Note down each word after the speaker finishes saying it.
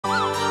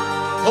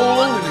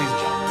Hello, ladies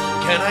and gentlemen.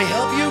 Can I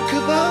help you,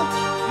 Koopa?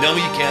 No,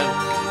 you can't.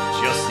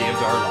 You just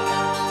saved our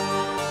lives.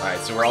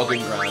 Alright, so we're all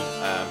doing grand.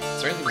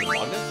 Is there anything we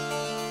logged in?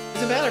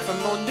 There's a matter from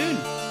Mondoon.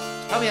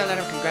 Probably a letter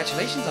of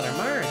congratulations on our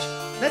marriage.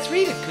 Let's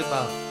read it,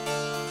 Koopa.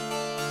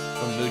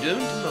 From Mudoon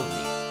to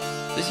Mogni.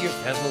 This year's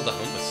Festival of the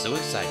Hunt was so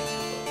exciting,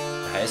 Koopa.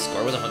 The highest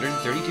score was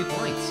 132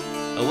 points.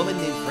 A woman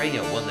named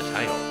Freya won the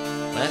title.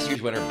 Last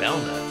year's winner,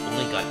 Belna,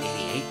 only got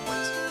 88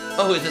 points.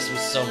 Oh, this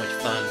was so much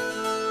fun.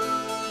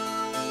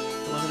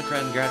 It wasn't a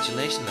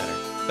congratulation letter,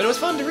 but it was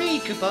fun to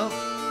read, Koopa.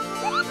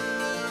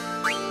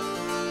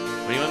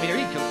 What do you want me to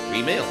read, Koopa?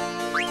 Read mail.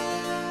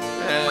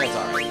 It's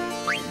alright.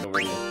 No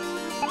real.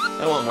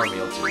 I want more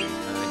mail to read. I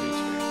do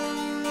too.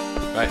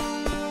 Right.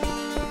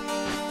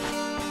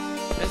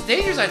 There's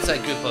dangers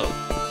outside, Koopa.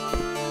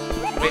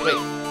 Wait.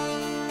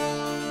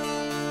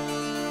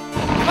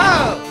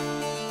 Wow!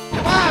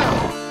 Wow!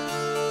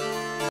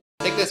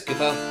 Take this,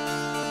 Koopa.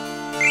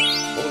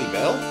 Holy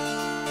bell?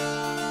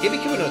 Give me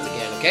Koopa Nuts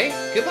again, okay?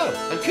 Koopa!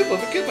 I'm Koopa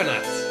for Koopa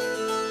Nuts!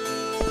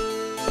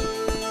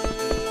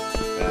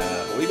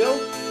 Holy bell?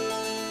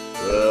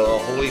 Well,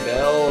 Holy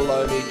Bell,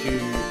 allow me to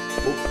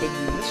open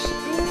this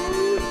door.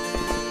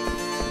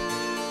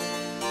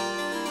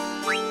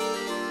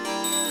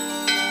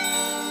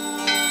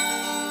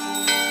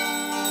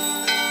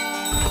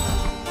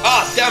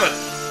 Ah, damn it!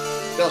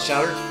 Bell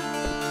shattered.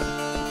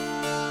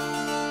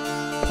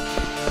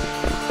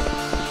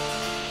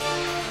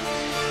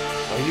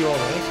 Are you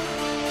alright?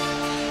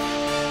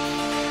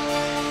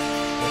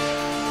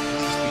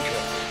 Please be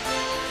careful.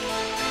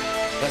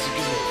 That's a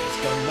gizmo. It's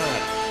gone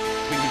mad.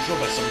 It's being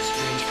controlled by some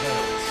strange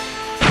clouds.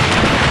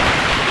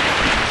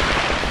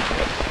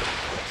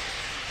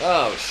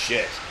 Oh,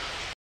 shit.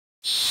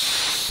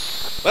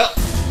 Well,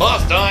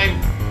 boss time!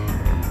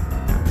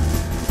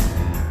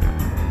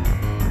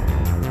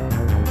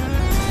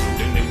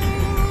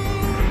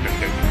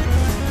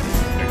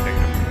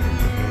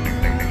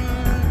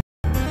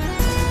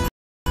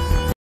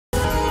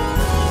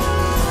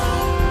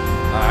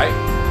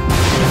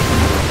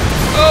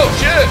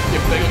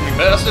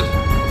 Bastard.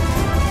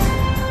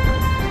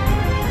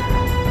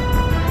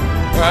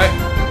 Alright.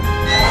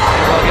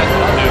 Well, I guess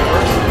what I'll do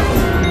first.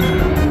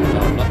 No,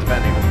 I'm not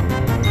defending him.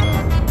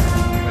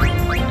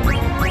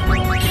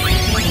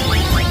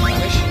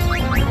 Vanish.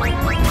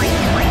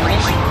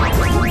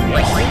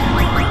 Yes.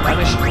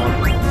 Vanish on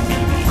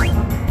BB.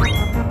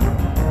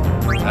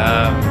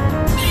 Right.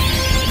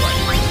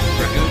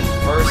 Dragoon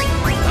first.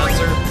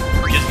 Answer.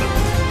 Gizmo.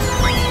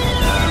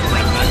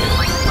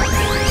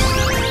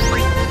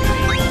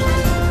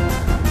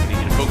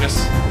 Focus.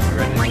 You're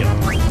ready to kill him.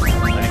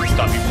 I need to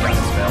stop you from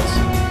casting spells.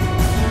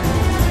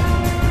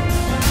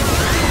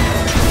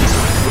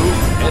 Boom.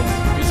 Hit.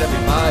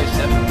 375,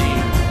 17.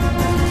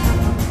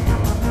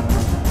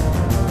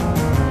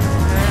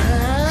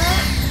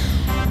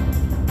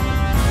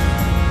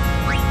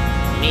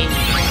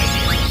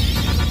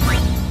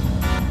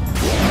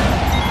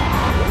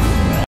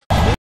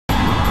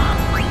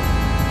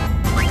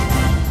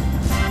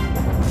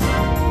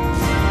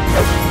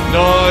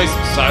 Nice.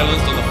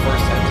 Silenced on the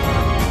first hit.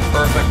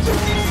 Perfect.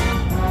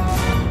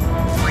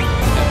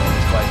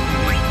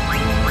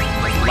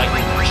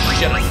 Lightning the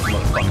shit out of this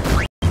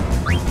motherfucker.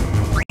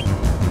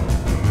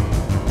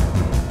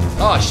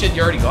 Oh shit,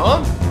 you're already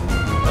gone?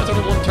 That's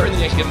only one turn, then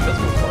you actually get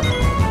invisible for it.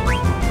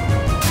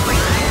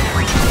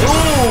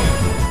 Boom!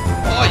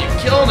 Oh, you're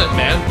killing it,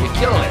 man. You're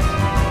killing it.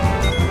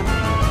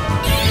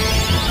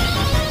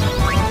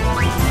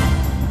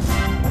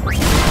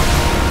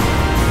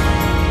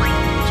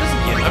 Just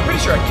again, I'm pretty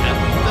sure I can't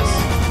beat this.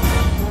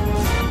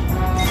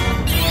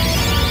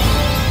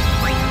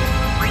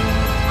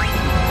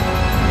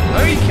 How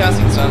are you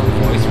casting silent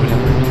voice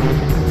whenever?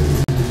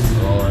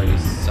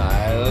 Voice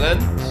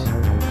silent.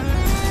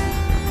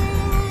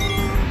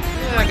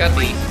 Yeah, I got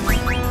these.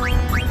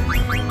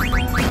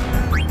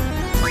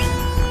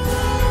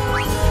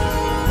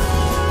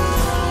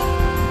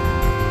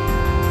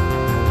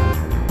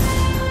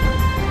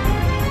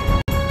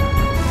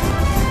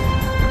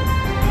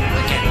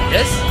 I can't eat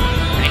this.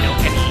 I know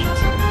can eat.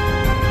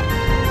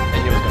 I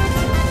knew it was gonna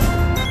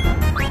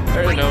be.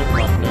 There, no.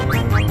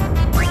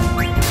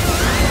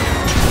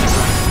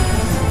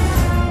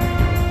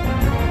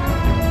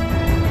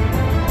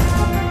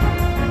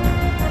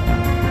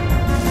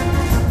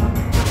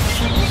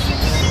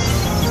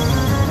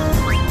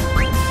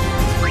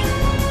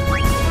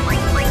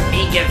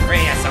 Give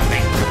Freya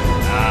something.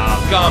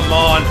 Oh, come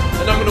on!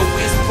 And I'm gonna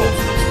waste both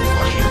of those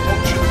fucking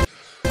potions.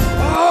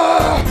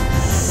 Ah!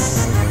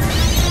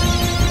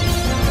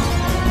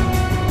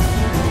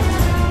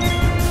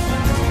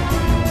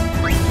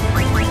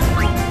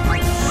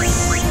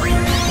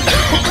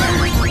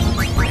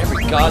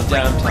 Every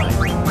goddamn time.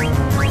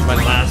 It's my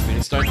last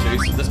Phoenix Stone too,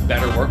 so this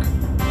better work.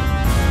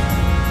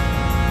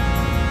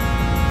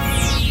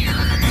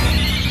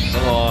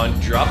 Come on,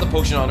 drop the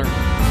potion on her.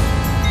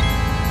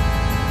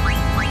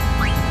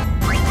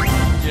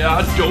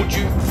 Yeah, don't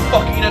you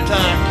fucking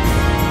attack!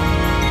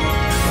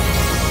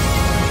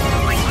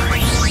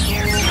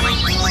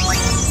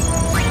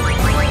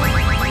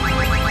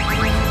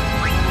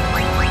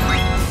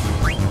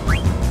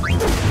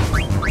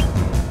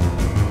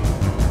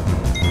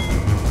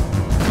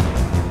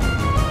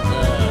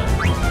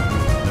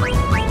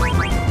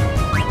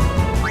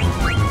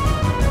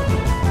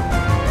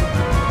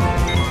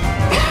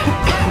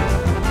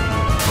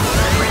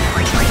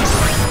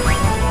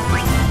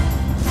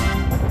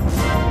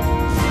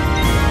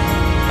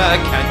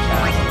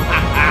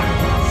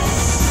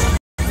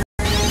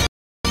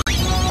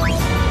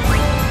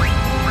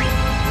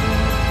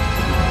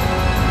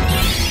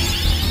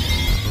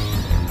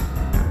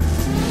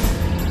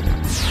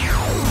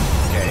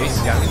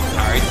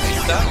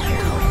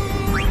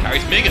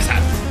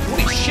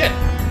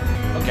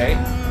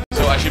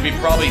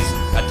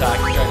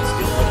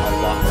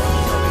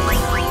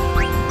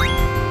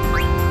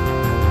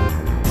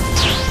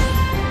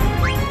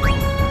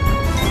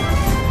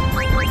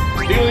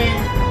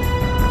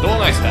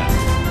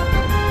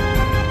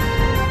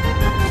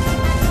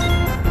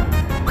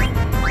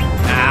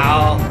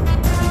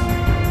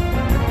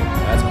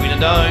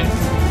 down.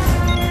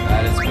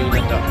 That is cool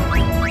and done.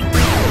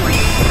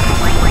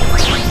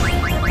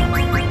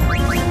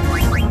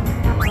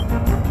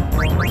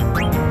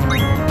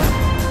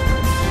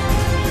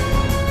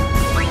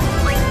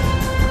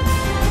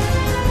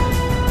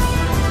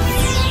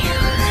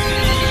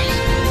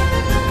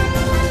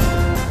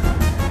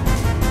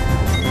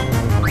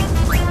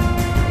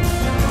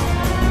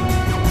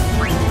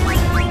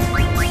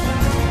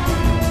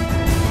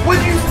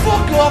 Will you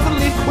fuck off and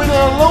leave Quinn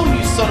alone,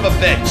 you son of a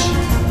bitch?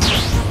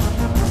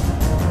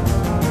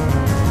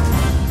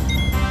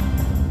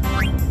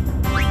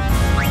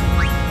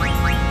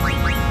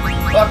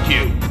 Fuck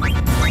you.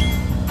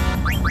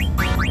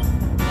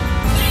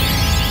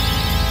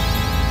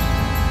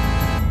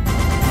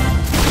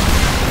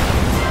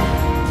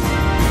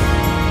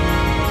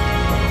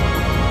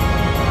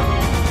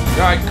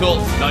 Alright, cool.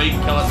 Now you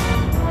can kill us.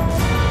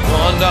 Go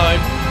on down.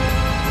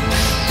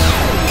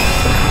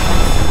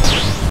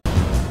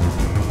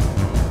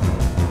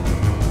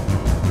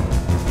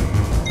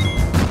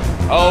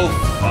 Oh,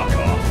 fuck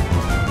off.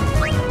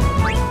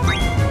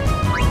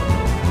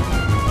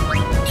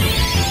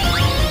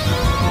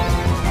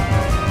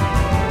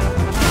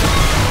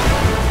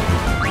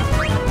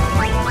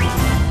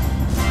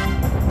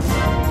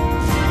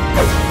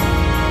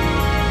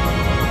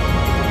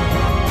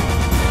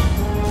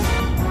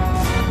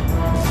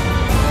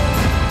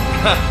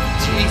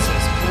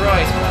 Jesus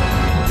Christ,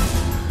 man.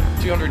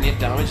 208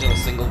 damage on a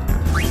single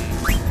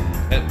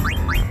hit.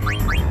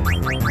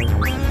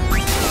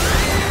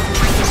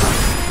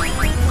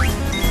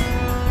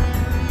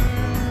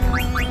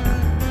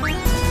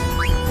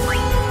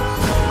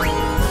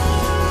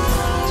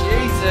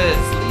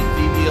 Jesus, leave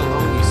BB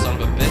alone, you son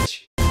of a bitch.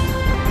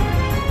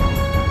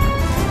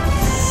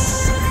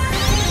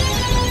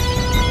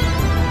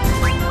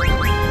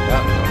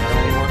 Yeah, don't have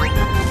anymore.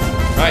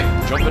 Right,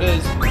 jump it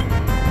is.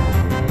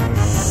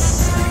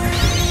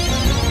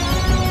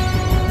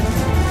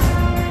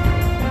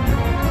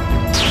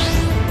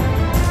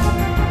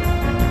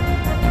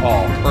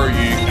 Oh, her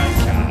you can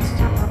cast.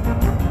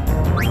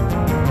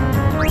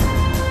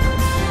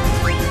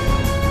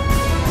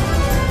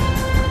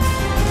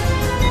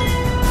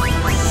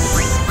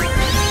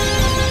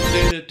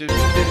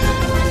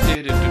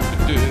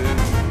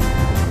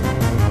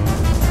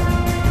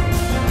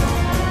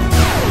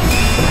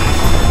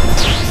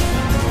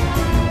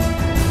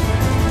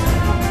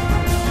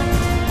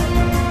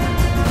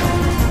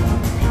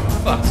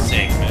 Fuck's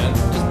sake, man.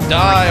 Just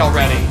die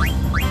already.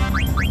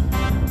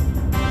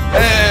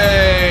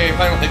 Hey!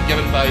 Final hit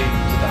given by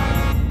Zidane.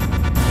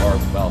 Or,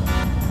 well,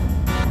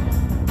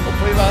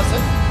 hopefully that's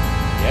it.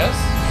 Yes?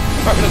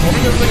 Alright, there's one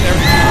other thing there.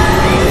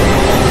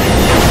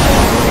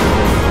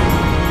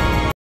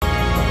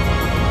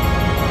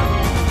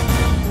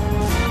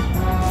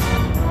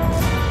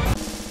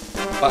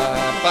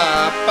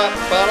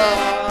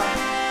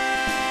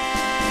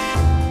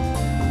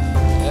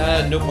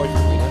 No point for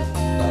Queen.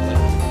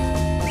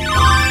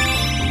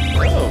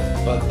 Oh,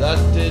 but that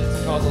did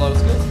cause a lot of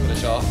skills to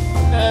finish off.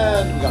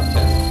 And we got 10.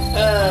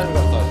 And we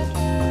got 1,000.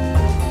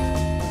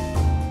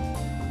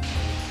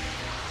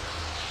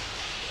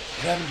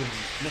 What happened to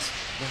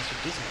Master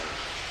Disney?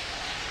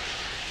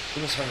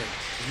 We must hurry.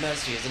 His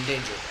Majesty is in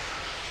danger.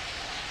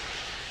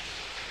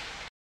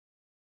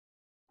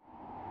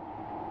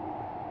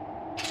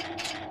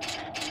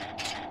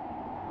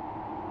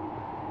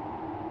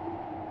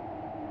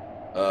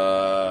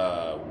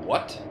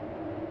 What?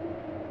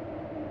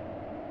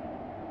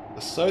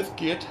 The South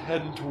Gate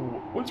heading to...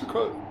 What's it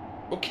called?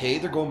 Okay,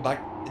 they're going back...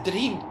 Did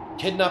he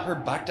kidnap her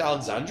back to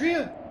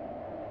Alexandria?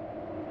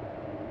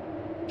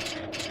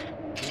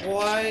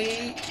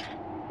 Why?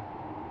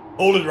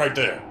 Hold it right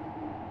there.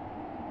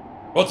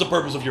 What's the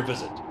purpose of your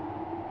visit?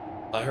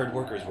 I heard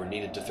workers were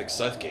needed to fix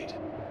Southgate.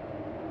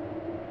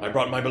 I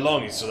brought my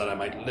belongings so that I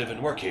might live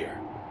and work here.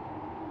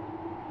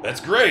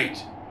 That's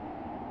great!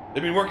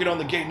 They've been working on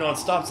the gate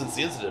non-stop since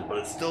the incident, but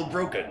it's still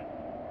broken.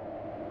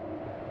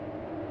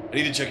 I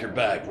need to check your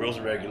bag. Rules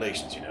and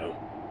regulations, you know.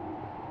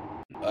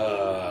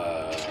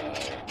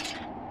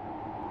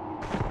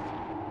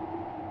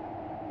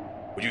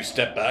 Would you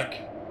step back?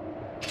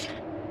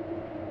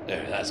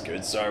 There, that's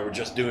good. Sorry, we're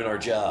just doing our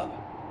job.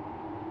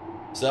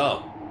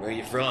 So, where are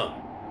you from?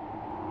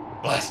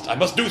 Blast! I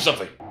must do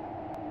something!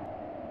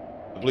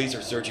 The police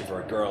are searching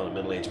for a girl and a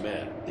middle-aged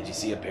man. Did you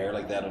see a pair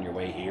like that on your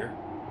way here?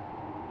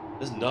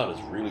 This nut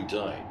is really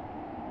dying.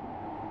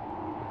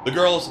 The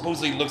girl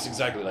supposedly looks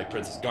exactly like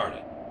Princess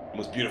Garnet, the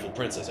most beautiful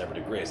princess ever to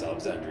grace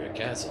Alexandria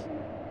Castle.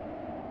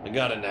 I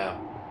got it now.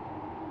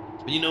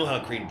 But you know how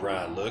Queen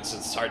Brad looks,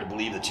 it's hard to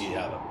believe that she'd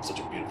have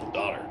such a beautiful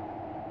daughter.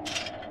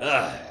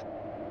 Ah.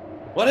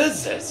 What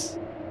is this?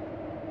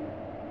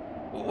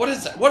 What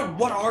is that?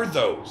 What are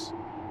those?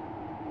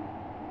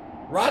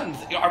 Rotten?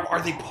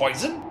 Are they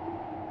poison?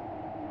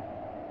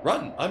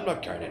 Rotten? I'm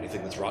not carrying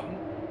anything that's rotten.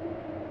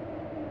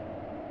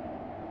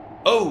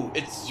 Oh,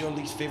 it's your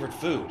least favorite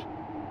food.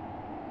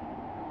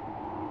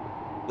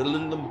 The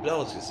Lindum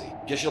delicacy,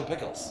 Gishel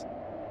pickles.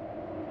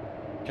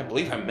 Can't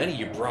believe how many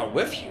you brought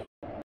with you.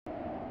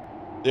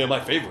 They are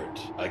my favorite.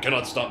 I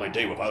cannot start my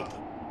day without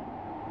them.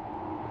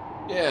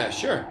 Yeah,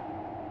 sure.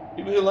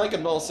 People who like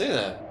them all say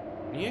that.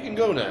 You can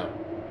go now.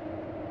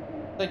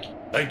 Thank you.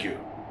 Thank you.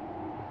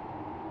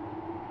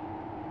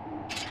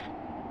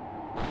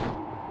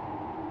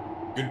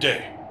 Good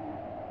day.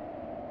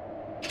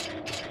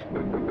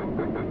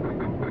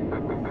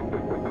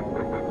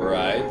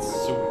 Right,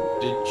 so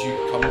did you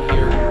come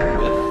here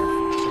with the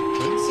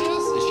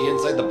princess? Is she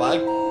inside the bag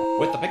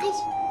with the pickles?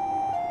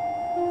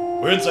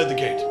 We're inside the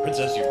gate.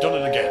 Princess, you've done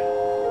it again.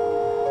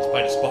 Let's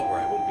find a spot where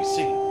I won't be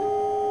seen.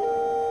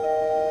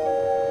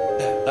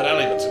 There, that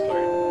alley looks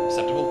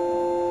acceptable.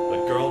 A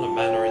girl and a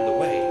man are in the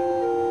way.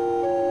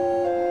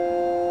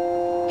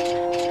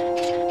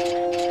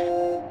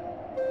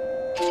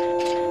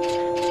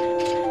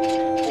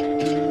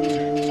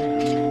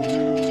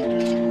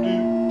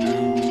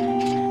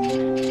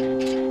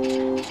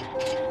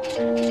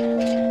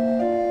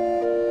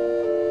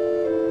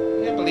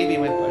 I can't believe he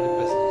went out of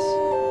business.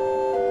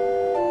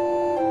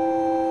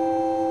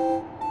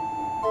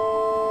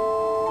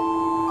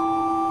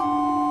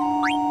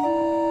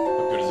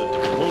 What good is it? The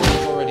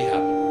promotion's already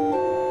happened.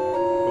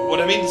 But what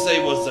I mean to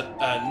say was that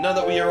now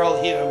that we are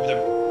all here,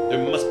 there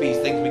must be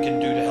things we can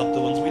do to help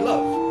the ones we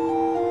love.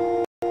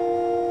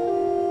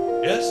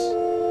 Yes?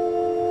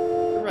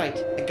 You're right.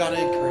 I gotta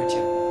encourage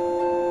him.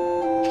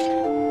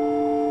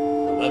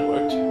 Well, that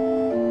worked.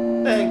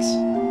 Thanks.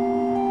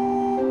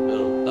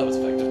 Well, that was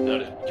effective. Now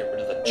to get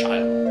rid of that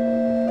child.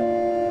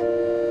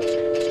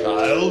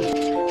 Child?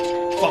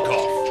 Fuck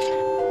off.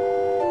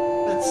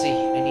 Let's see.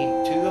 I need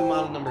 2 of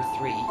model number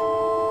 3.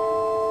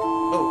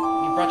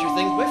 Oh, you brought your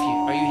things with you.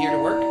 Are you here to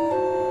work?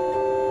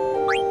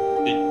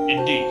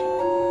 Indeed.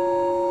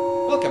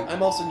 Welcome.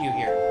 I'm also new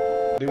here.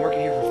 I've been working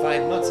here for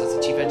 5 months as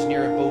the chief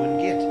engineer of Bowen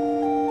Git.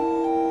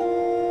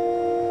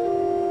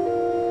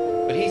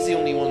 But he's the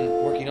only one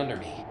working under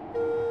me.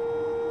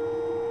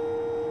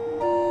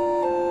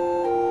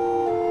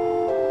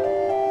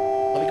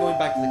 I'll be going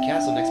back to the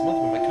castle next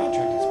month when my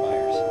contract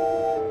expires.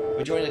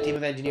 We're joining a team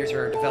of engineers who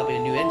are developing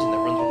a new engine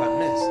that runs without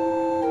mist.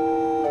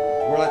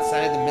 The world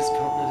outside of the mist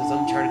continent is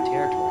uncharted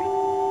territory,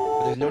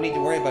 but there's no need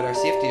to worry about our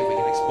safety if we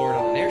can explore it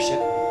on an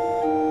airship.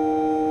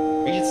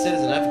 Regent Sid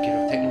is an advocate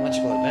of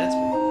technological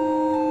advancement.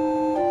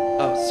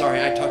 Oh,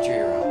 sorry, I talked your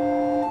ear out.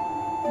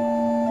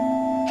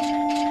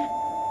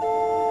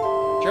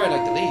 Sure, I'd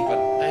like to leave, but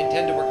I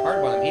intend to work hard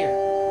while I'm here.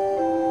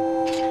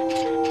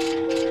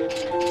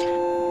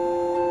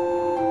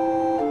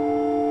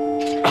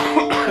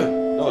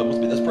 Oh, it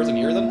must be this person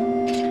here, then?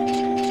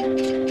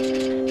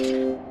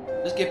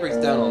 This gate breaks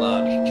down a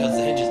lot because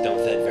the hinges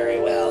don't fit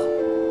very well.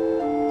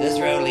 This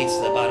road leads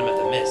to the bottom of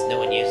the mist. No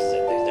one uses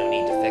it. There's no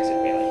need to fix it,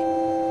 really.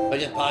 But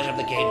just polish up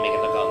the gate and make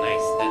it look all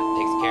nice. That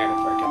takes care of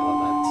it for a couple of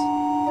months.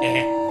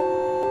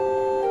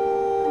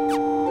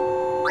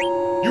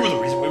 You were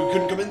the reason why we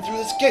couldn't come in through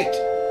this gate.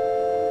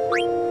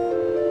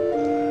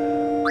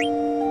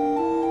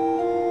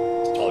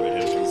 Let's tolerate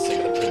him for the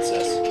sake of the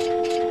princess.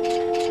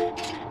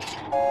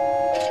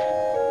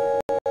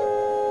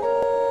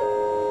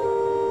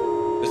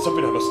 There's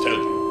something I must tell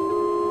you.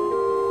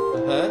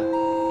 Uh-huh.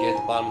 The gate at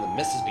the bottom of the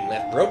mist has been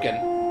left broken.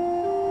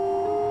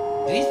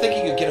 Did he think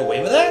he could get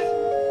away with that?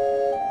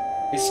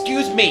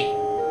 Excuse me.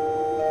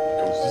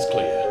 The coast is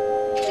clear.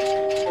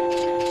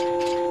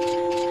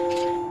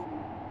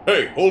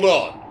 Hey, hold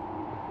on.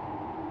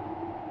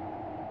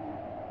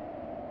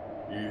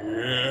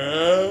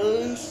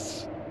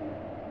 Yes?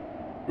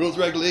 Rules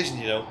and regulations,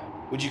 you know.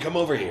 Would you come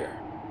over here?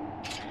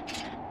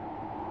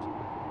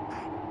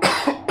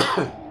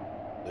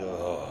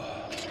 Oh,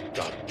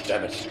 God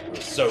damn it. We were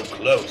so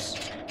close.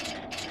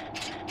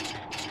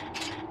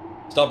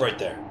 Stop right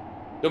there.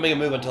 Don't make a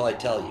move until I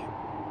tell you.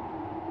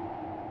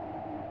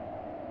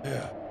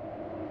 Yeah.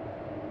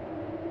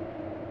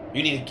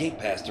 You need a gate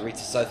pass to reach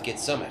the South Gate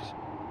summit.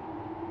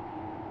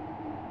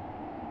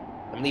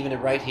 I'm leaving it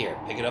right here.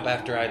 Pick it up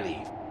after I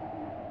leave.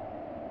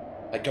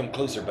 I'd come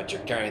closer, but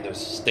you're carrying those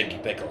stinky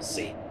pickles,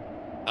 see?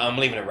 I'm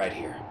leaving it right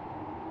here.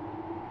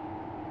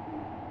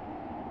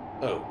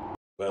 Oh,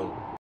 well.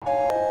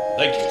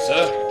 Thank you,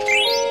 sir.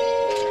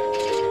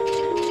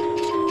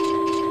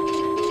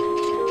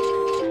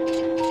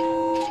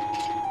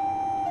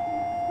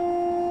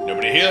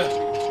 Nobody here?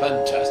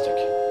 Fantastic.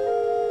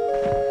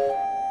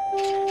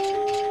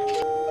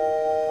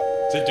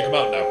 Safe to come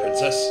out now,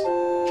 princess.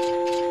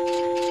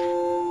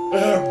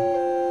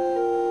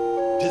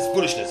 Tis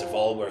foolishness if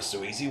all were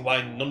so easy,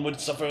 why none would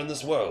suffer in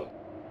this world.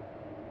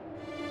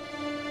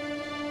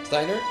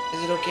 Steiner,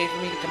 is it okay for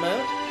me to come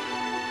out?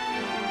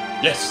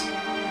 Yes.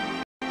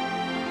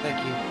 Thank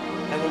you.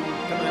 I will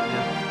come out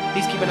now.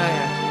 Please keep an eye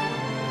out.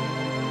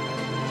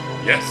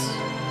 Yes.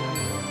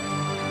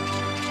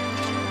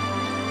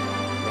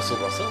 Russell,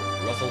 Russell?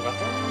 Russell,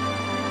 Russell?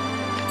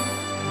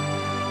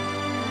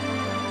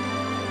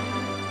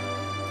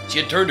 She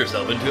had turned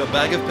herself into a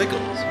bag of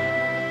pickles.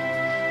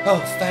 Oh,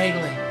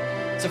 finally.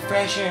 Some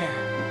fresh air.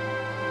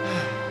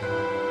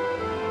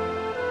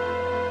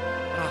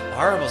 What a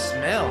horrible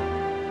smell.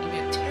 Give me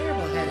a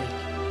terrible headache.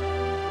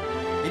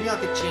 Maybe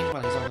I'll get changed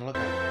while he's on the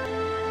lookout.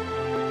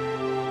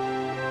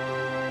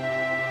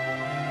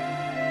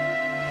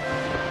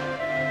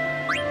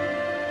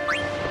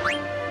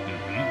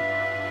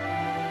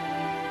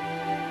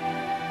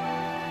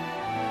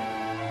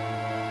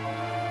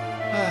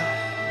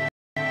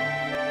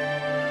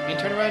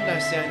 around now,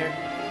 Steiner.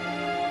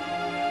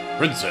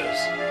 Princess.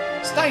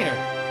 Steiner!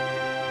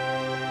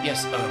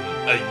 Yes,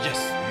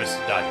 Miss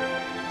Dagger.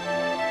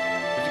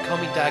 If you call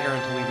me Dagger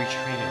until we reach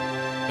Reno.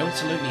 Don't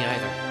salute me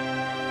either.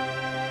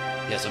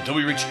 Yes, until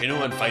we reach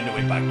Hino and find a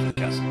way back to the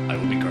castle. I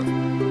will be careful.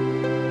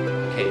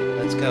 Okay,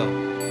 let's go.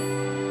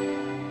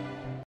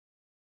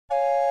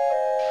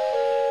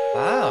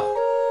 Wow.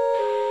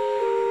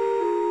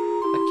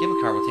 That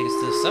cable car will take us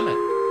to the summit.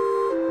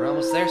 We're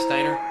almost there,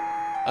 Steiner.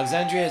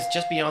 Alexandria is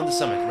just beyond the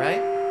summit, right?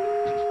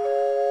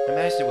 I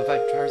managed it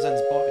without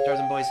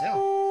Tarzan Boy's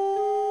help.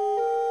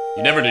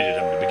 You never needed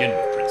him to begin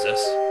with, Princess.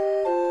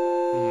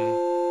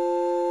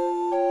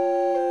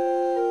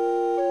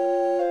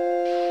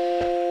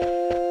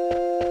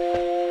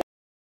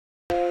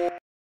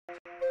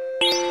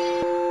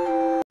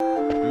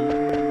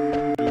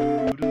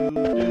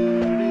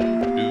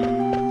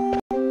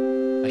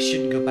 I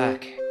shouldn't go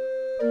back.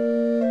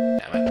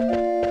 Damn it.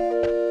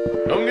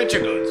 Come get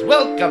your goods.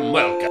 Welcome,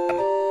 welcome.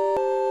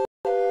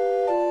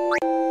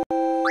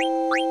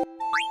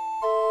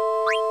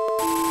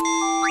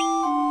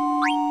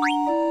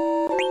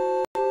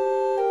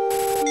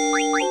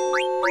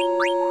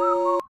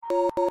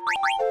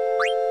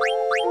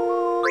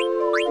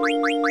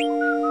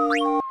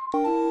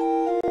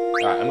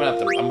 Alright,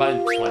 I'm buying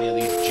 20 of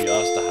these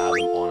just to have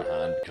them on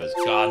hand because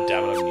god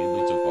damn it, I've needed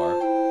them so far.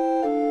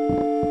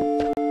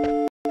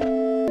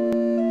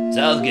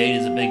 Southgate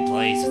is a big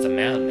place. It's a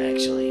mountain,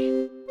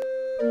 actually.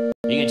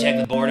 You can check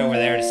the board over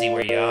there to see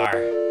where you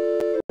are.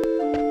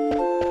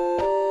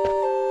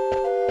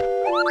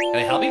 Can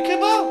I help you,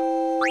 Kubo?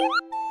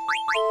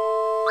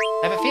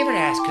 I have a favor to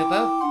ask, Kubo.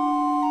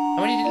 I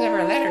want you to deliver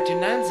a letter to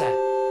Nanza.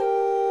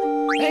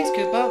 Thanks,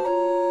 Kubo.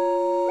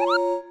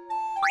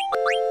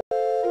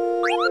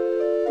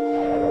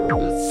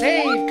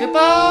 Save,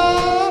 Kubo!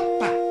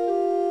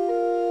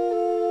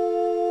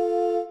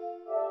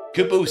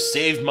 Kubo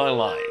saved my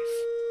life.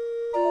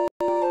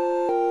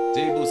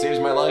 Kubo saves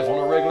my life on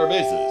a regular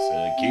basis,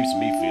 and it keeps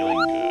me feeling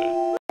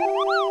good.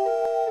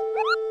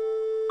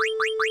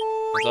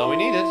 That's all we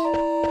needed.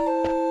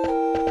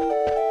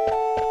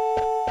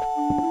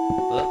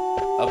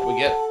 Up we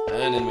get,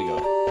 and in we go.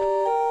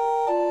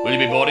 Will you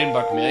be boarding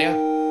Burmecia?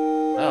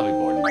 I'll be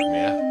boarding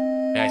Burmecia.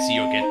 May I see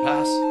your gate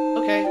pass?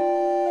 Okay.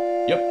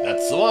 Yep,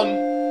 that's the one.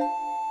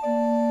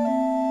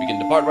 We can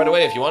depart right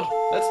away if you want.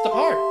 Let's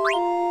depart.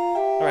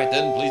 Alright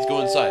then, please go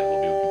inside.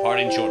 We'll be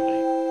departing shortly.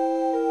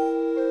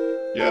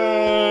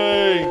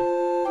 Yay!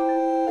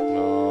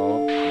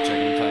 Oh, I'm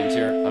checking the times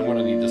here. I'm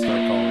gonna need to start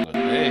calling it a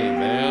day,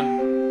 man.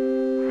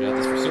 We had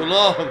this for so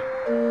long.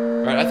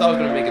 Right, I thought I was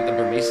gonna make it to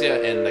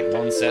Burmecia in like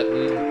one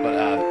setting, but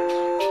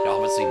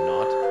obviously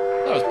not.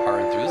 I was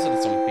powering through this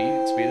at some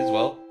speed as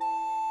well.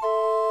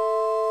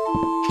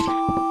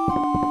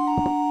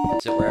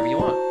 Sit wherever you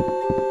want.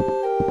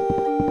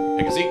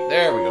 Pick a seat.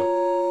 There we go.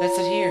 Let's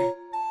sit here.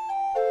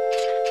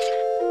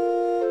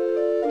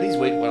 Please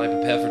wait while I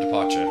prepare for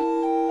departure.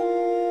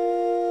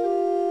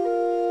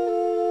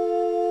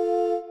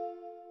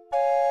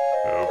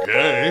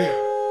 Okay.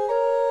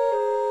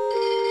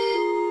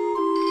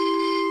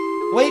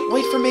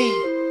 Wait for me.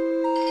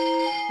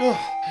 Oh,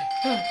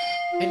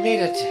 I made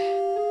it.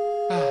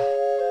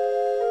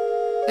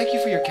 Thank you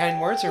for your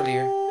kind words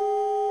earlier.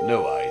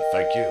 No, I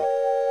thank you.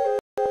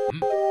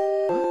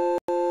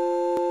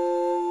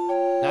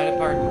 Not a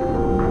pardon.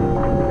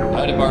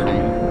 Not a party.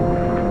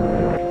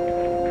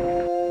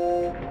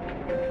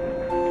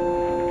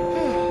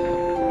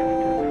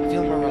 I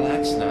feel more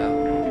relaxed now.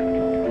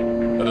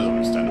 That is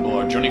understandable.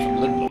 Our journey from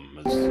Lindblom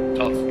is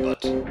tough,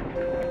 but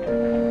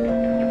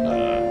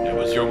it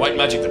was your white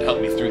magic that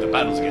helped me through the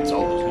battles against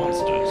all those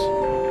monsters.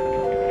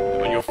 It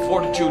was your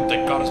fortitude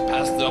that got us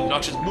past the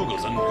obnoxious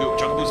Moogles and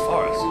Chocobo's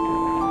forest.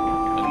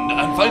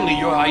 And finally,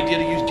 your idea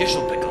to use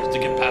Gishel pickles to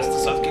get past the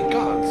Southgate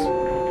guards.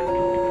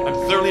 I'm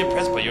thoroughly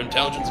impressed by your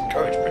intelligence and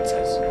courage,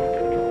 Princess.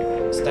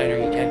 Steiner,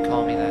 you can't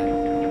call me that.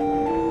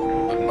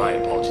 My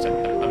apologies.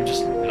 I'm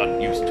just not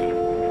used to it.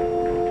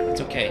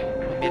 It's okay.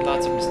 I made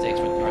lots of mistakes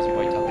when Tarzan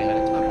Boy taught me how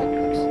to talk like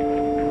this.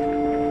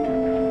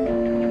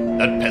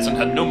 That peasant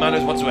had no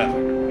manners whatsoever.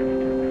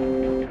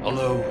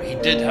 Although he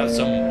did have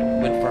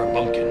some wit for a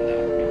bumpkin,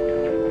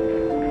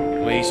 though.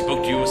 The way he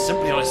spoke to you was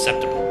simply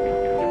unacceptable.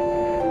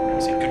 I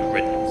say good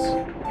riddance.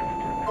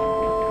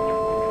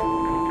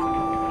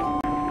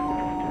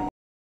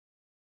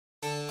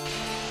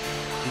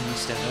 Can you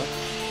stand up?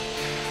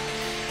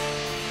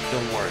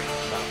 Don't worry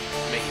about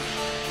me.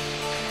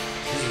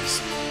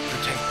 Please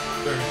protect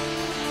her.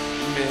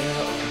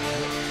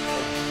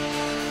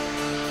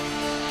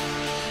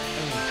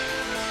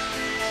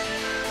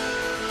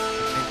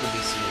 Protect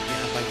Burmecia. You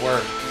have my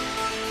word.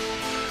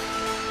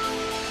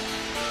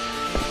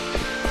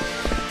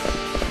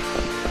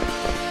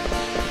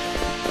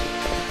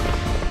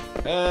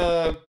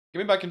 Give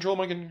me back control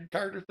of my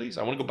character, please.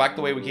 I want to go back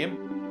the way we came.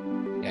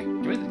 Yeah,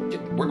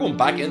 we're going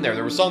back in there.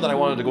 There was some that I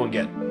wanted to go and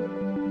get.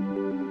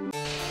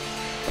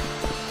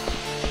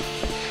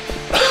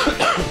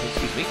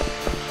 Excuse me.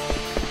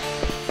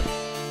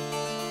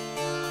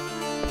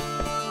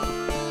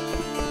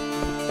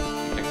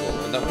 I can't go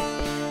around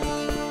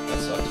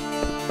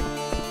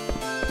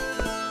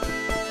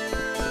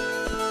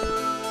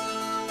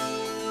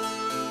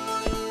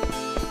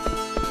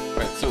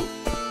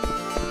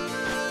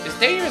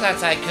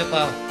dangerous outside,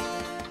 Kupo.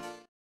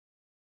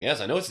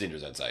 Yes, I know it's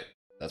dangerous outside.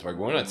 That's why we're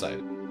going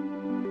outside.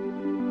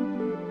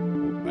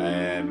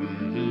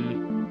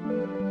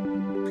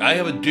 I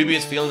have a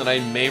dubious feeling that I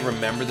may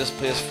remember this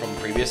place from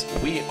previous.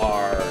 We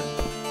are...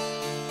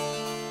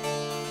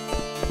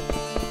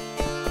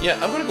 Yeah,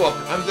 I'm gonna go up.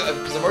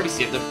 Because I've already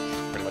saved it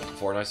pretty much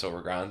before now, so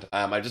we're grand.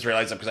 I just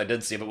realized that because I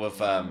did save it with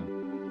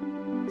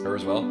her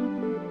as well.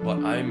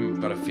 But I'm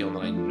got a feeling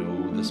that I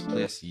know this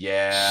place.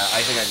 Yeah,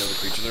 I think I know the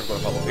creatures that are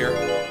gonna pop up here.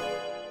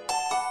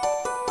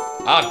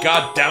 Ah,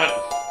 god damn it!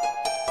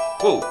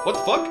 Whoa, what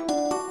the fuck?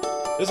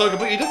 This is all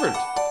completely different.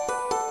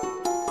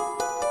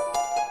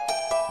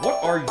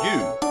 What are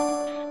you?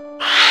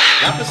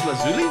 Lapis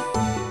Lazuli?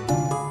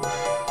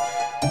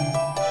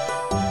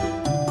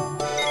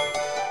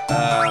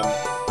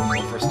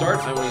 Well, for a start,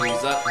 I want to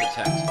use that for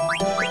detect.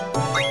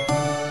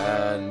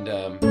 And,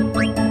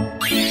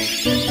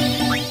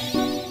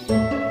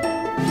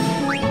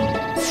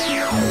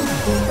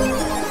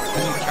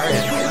 carry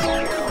it.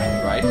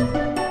 Right.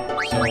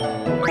 So,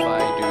 if I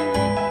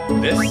do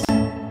this,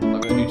 I'm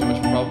not going to do too much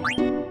of a problem.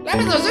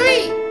 Lapis Lazuli!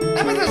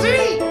 Lapis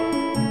Lazuli!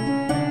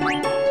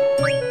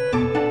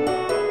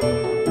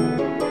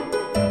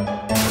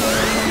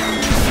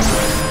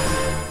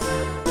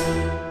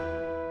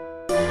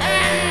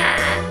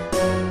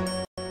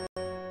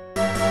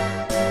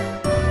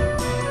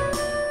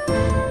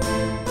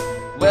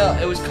 Well,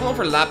 it was calling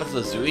for Lapis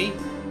Lazuli.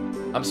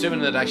 I'm assuming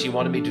that it actually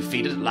wanted me to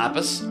feed it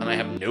Lapis, and I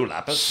have no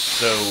Lapis,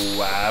 so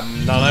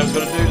none I was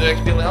going to do to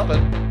actually be able to help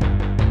it.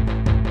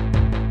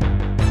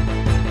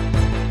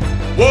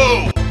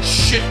 Whoa!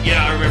 Shit,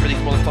 yeah, I remember these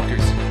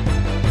motherfuckers.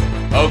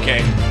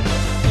 Okay.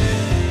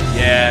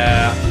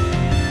 Yeah.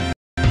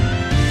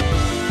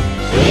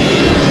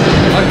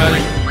 I'm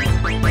panic.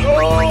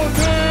 Oh,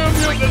 damn,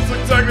 yeah, that's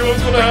exactly what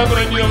was going to happen. I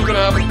knew it was going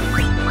to happen.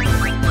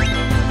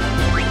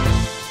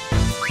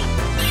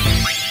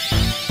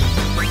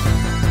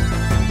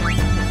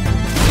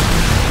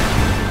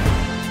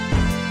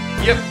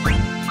 Yep.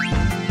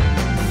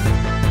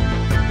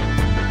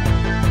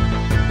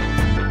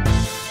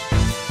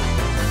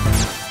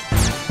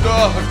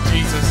 Oh,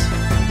 Jesus.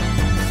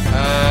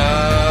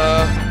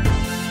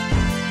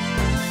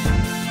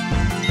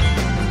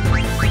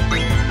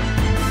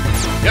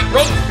 Yep,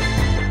 run!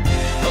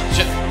 Oh,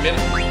 shit, I'm in.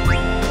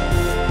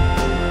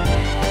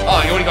 Oh,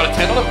 you only got a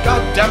 10 on him?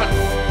 God damn it.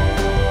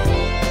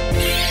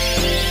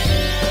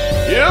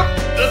 Yep,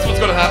 that's what's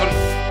gonna happen.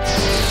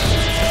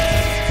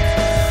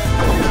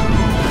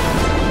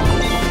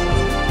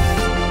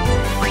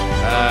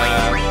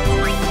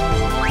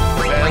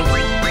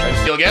 Try to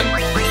steal again.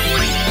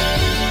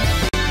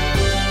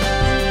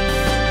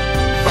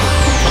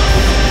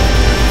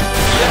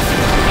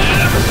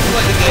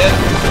 Slightly dead.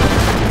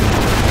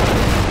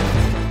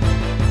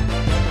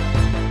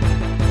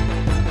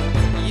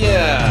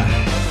 Yeah.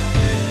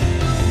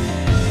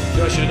 You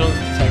know, I should have done this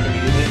attack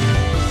immediately.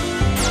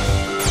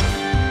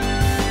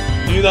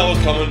 Knew that was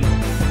coming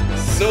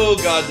so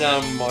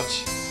goddamn much.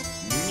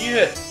 Knew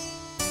it.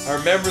 I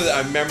remember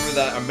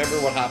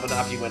what happened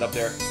after you went up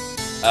there.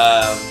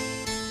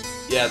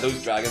 Yeah,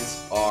 those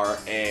dragons are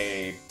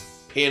a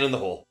pain in the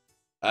hole.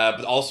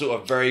 But also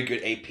a very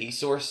good AP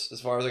source,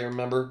 as far as I can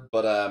remember.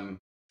 But,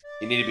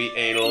 you need to be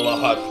a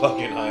lot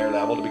fucking higher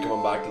level to be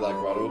coming back to that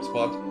grotto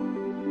spot.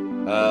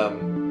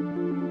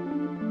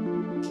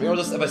 You know,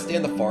 just if I stay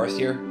in the forest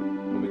here, it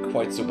won't be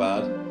quite so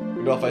bad.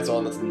 Maybe I'll fight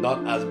someone that's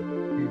not as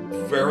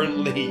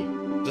virulently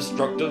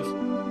destructive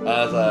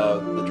as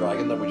the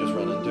dragon that we just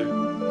ran into.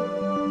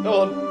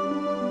 Go on.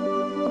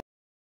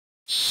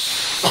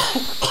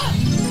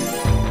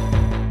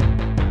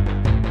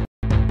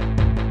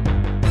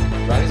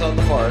 Dragon's on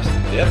the forest.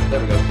 Yep, there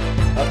we go.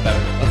 That's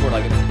better. That's more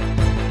like it.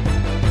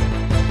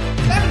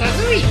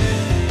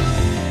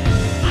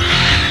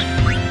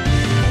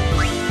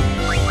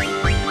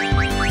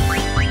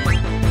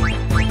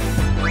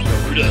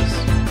 Garudas.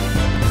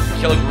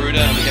 Kill a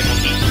Garuda and we get one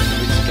each. So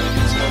we just gonna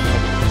get smoke.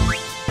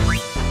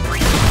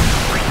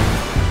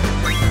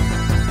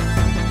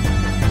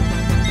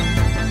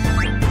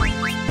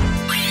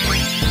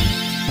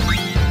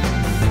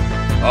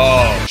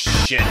 Oh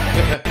shit.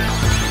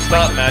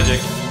 Stop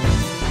magic.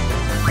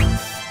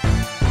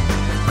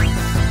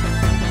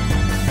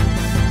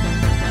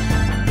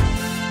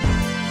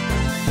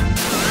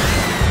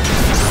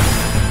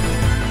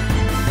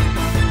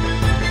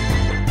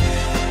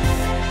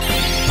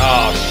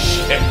 Oh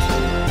shit.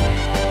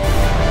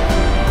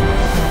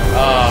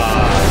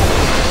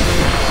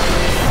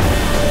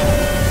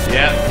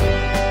 Yep.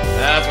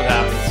 That's what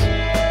happens.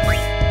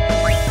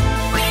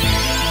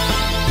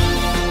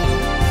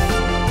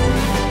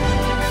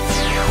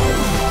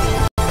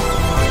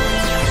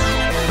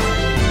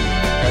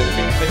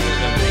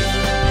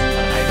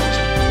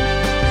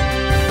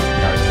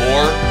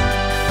 Or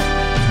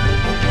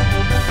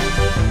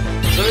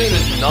something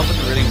that's nothing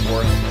really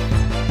worth.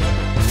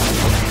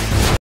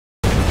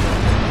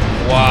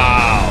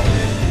 Wow.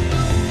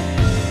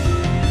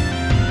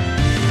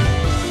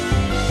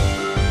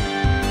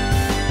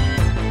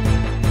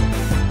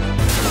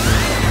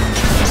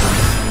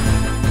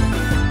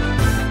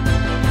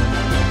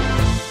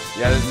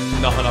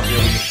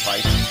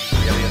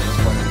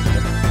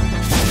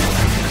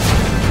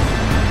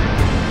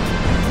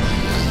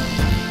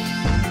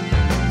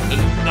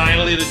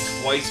 annihilated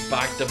twice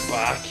back to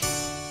back.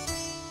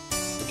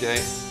 Okay,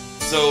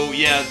 so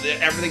yeah,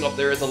 everything up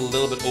there is a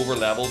little bit over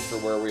leveled for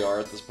where we are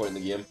at this point in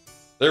the game.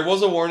 There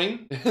was a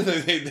warning.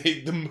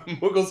 The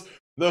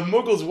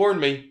Muggles warned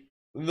me.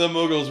 The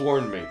Muggles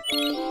warned me.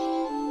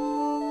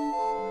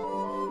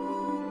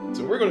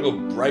 So we're gonna go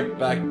right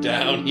back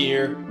down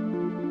here,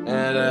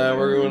 and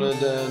we're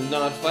gonna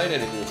not fight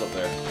anything that's up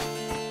there.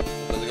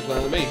 Sounds like a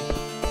plan to me.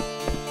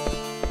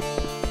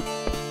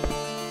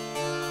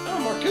 Oh,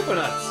 more Koopa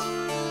nuts!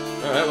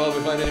 Alright, well, if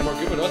we find any more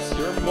Koopa nuts,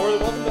 you're more than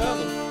welcome to have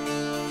them.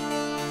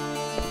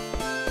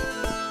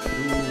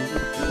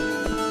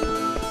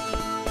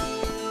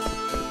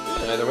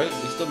 Yeah, either way,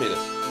 we still made it.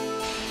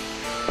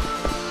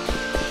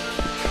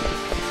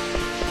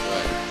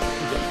 Right.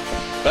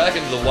 Back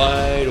into the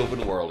wide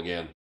open world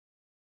again.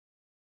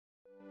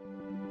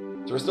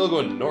 So we're still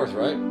going north,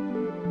 right?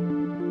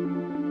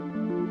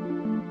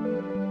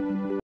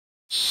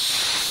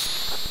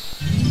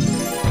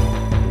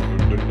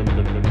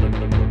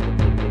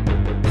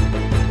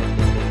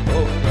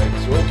 Oh, right.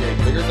 So okay,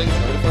 bigger things to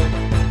fight.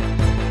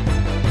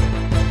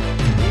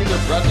 These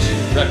are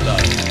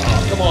reptiles. Oh,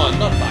 come on,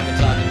 not back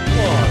attacking. Come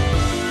on.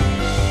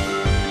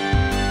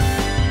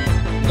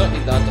 Don't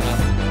need that to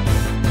happen.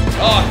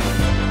 Oh,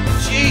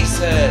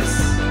 Jesus!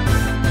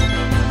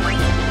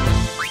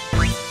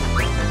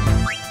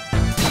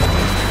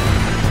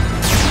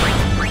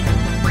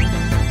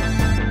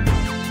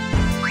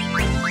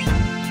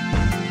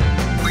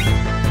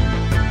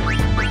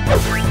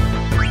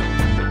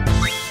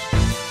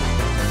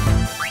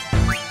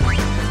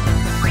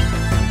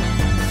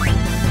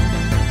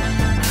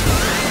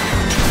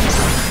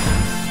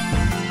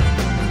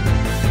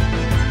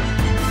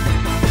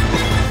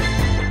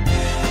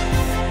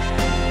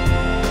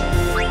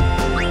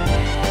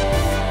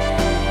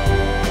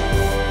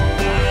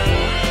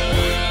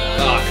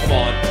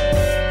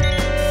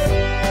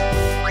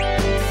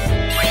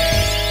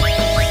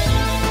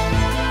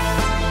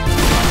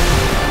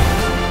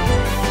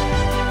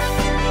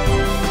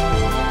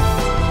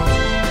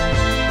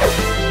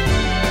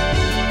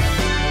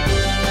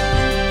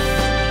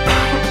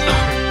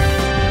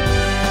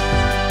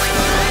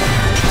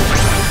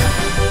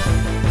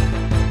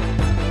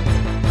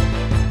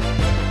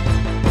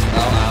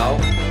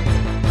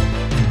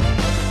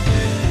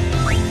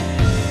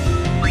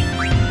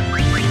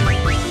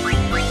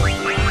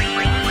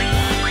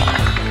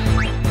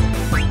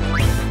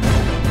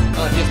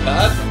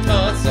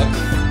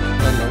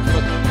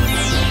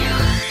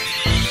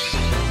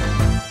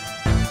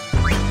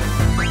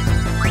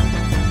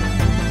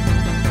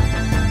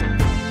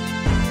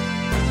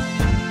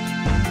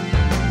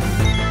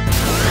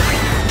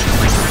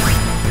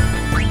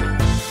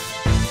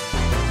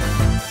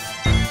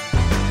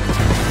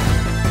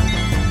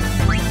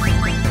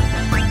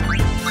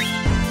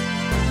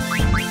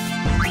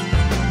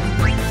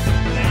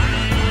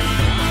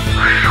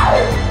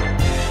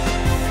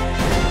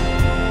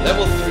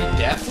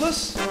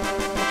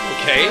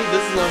 Okay,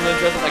 this is an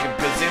interesting, like a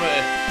good scene.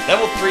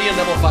 Level 3 and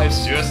level 5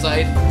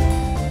 suicide.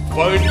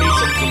 Found me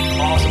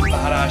some awesome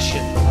badass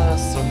shit in the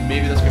past, so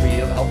maybe that's gonna be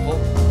helpful.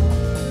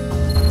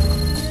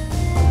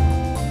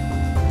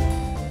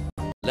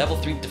 Level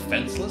 3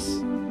 defenseless.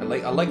 I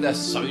like the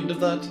sound of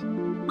that.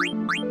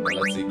 Right,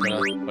 let's see,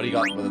 what do you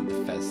got with a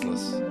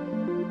defenseless?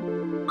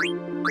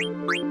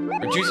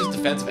 Reduces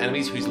defense of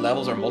enemies whose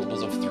levels are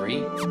multiples of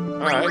 3.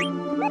 Alright.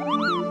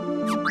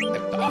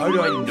 How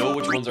do I know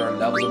which ones are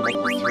levels of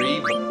multiple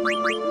 3? But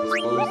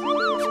I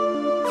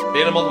suppose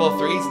being a multiple of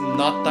 3 is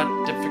not that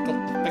difficult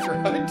to figure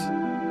out.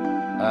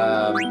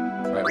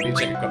 Right, we need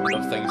to check equipment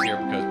of things here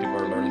because people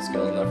are learning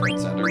skills left, right,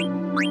 and center.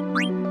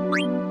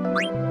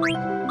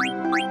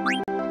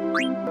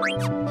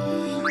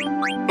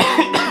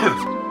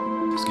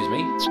 Excuse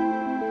me.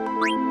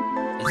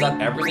 Is that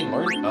everything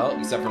learned? Oh,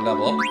 except for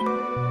level up.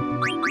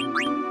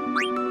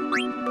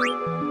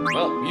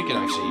 Well, you can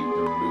actually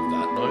remove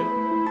that now.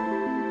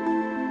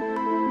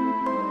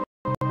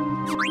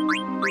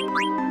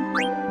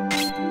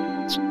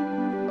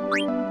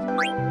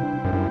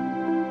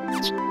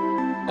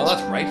 Oh,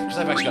 that's right, because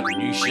I've actually got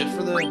new shit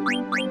for the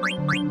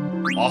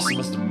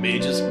awesomest of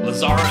mages.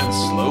 Lazara and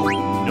Slow.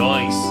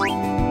 Nice.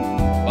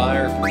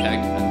 Fire,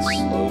 Protect, and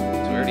Slow. So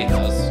he already has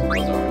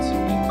Lazara and Slow.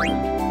 He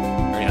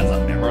already has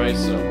that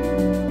memorized, so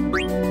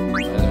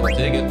might as well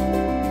take it. And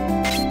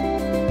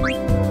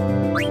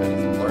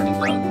learning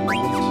that at the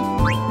moment.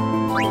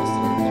 What's the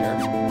learn there?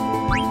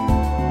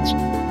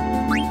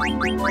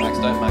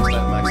 Maxed out, maxed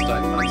out, maxed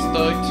out, maxed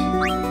out.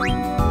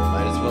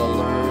 Might as well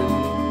learn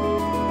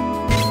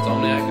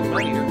Insomniac and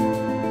Mightier.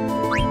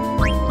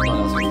 Nothing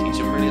else can teach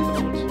him really at the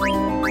moment.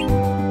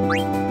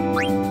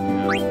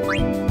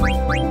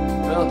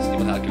 Well,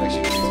 Steven Hat can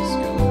actually use his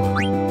skill.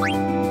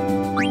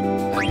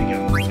 I think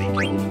I'm pretty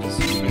good because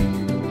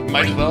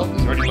might as well,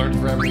 he's already learned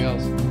for everything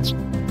else.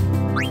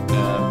 We're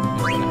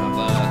gonna have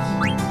that.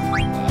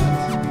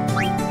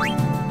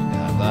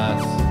 Have that.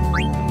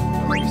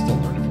 Well, he's still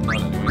learning from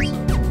that anyway, so.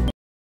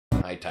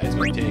 High Tide's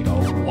gonna take a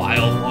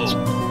while. Whoa.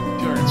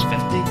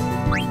 250?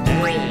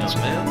 Damn,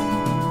 man.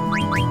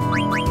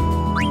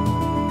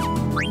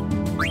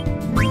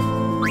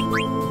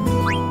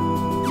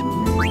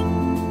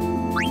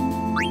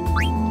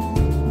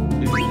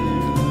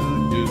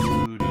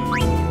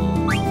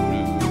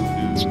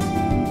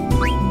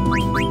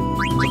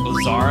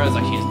 Bizarra is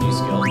actually his new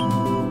skill.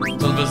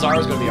 So the Bizarra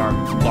is going to be our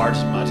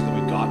largest magic that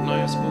we've got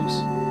now, I suppose.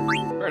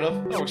 Fair enough,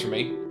 that works for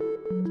me.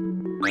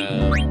 I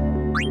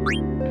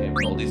have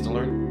all these to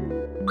learn.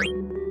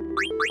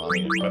 Well, I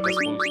mean, equip, I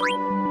suppose.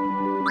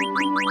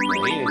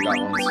 Yeah, he ain't got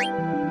ones.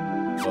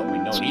 But we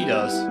know he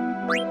does.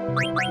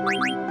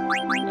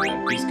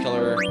 Beast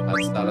Killer,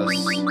 that's status.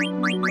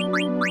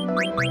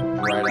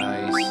 Bright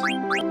Eyes.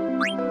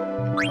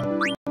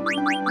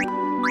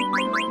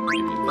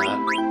 Give you that.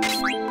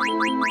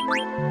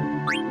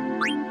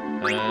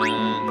 And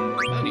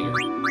that here.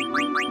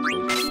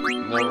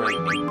 Not really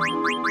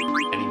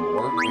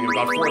anymore. We've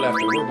got 4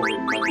 left over, but we're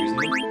not using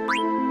them.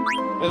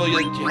 Well, you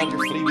had your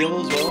flea gill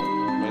as well.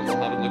 Might as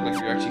well have it look like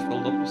you're actually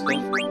filled up with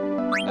stuff.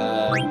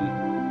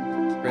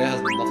 Freya has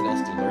nothing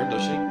else to learn,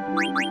 does she?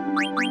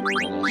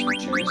 Nothing else to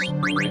choose.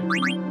 Okay.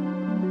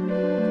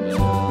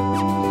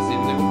 Let's see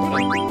if they will put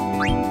up.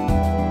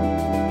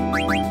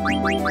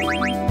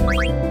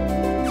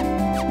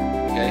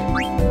 Okay.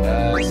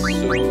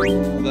 So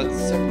that's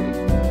separate.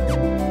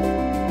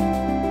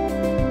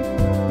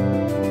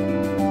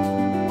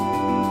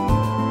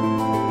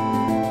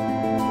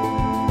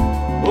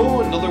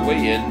 Oh, another way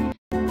in.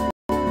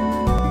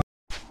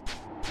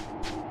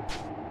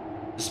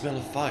 The smell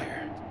of fire.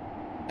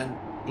 And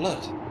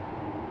blood.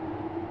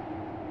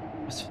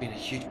 Must have been a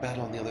huge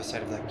battle on the other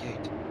side of that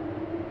gate.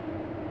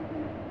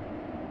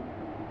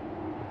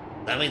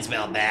 Something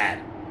smell bad.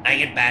 I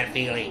get bad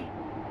feeling.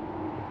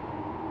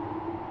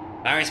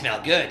 Flower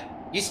smell good.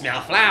 You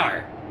smell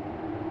flower.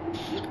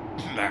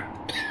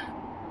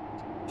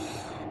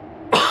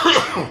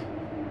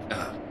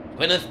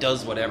 Gwyneth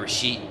does whatever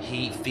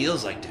he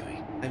feels like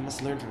doing. I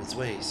must learn from his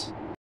ways.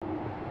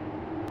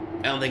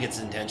 I don't think it's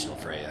intentional,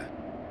 Freya.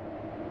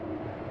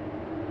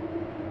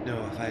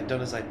 No, if I had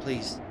done as I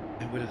pleased,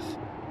 I would have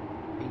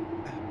been...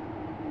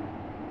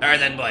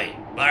 Tarzan boy,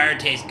 flower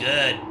tastes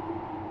good.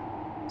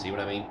 See what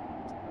I mean?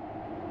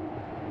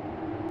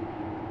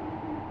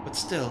 But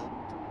still...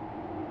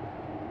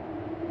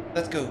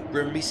 Let's go.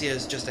 Burmecia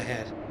is just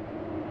ahead.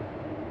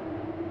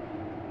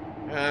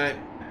 Alright.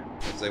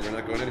 Looks like we're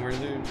not going anywhere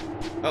soon.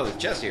 Oh, there's a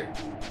chest here.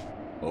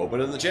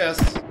 Opening the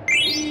chest.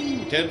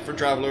 Tent for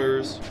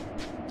travelers.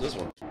 This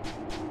one.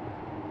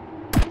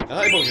 A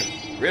high potion.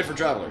 Great for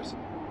travelers.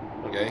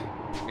 Okay.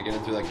 Can't get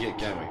in through that gate,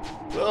 can we?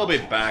 We'll be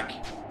back.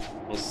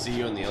 We'll see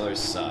you on the other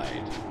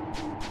side.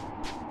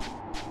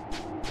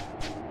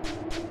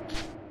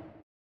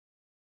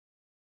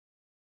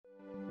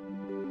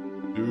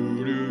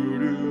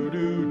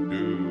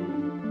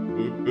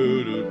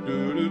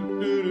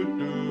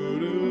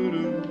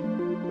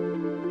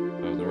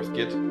 That was the North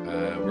Gate.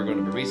 We're going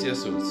to Burmecia,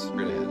 so it's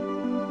straight ahead.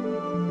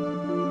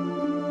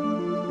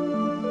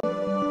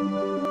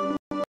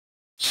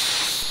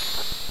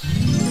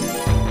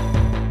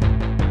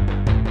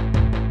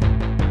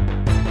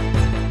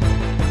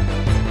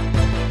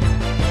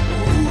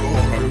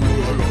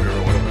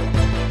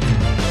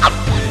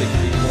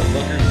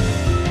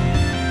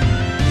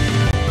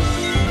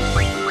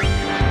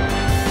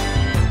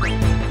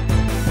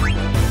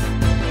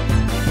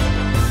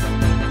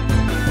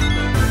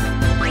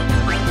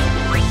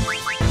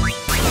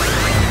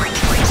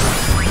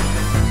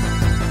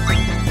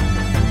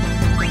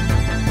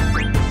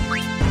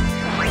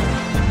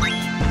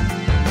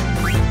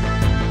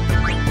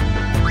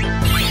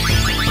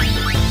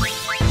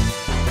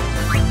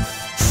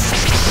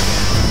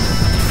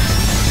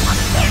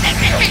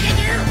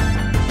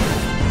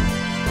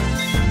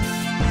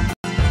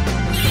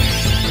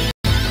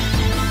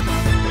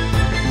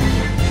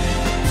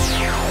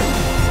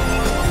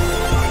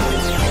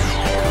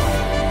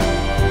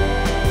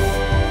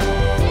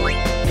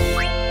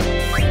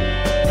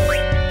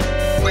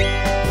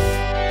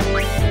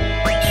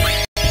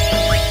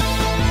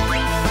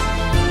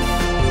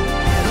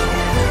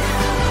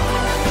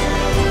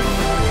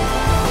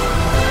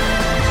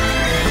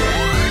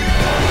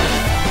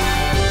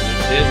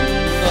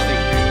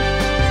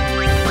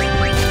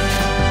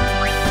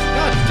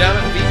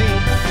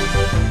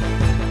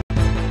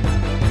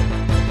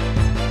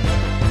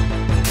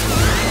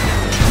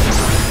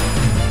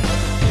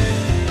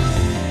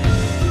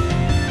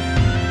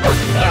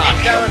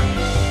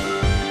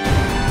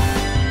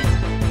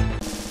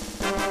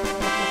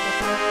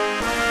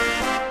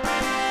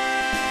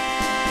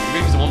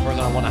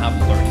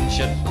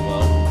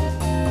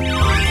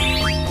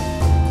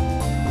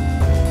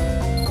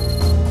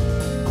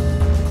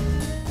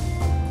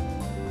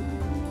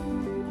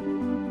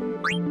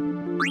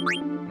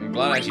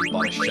 glad I actually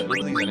bought a shitload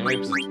of these anyway,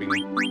 because it's been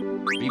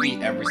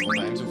BB every single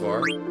time so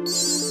far.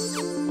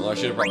 Although I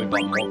should have probably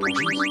bought more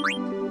potions.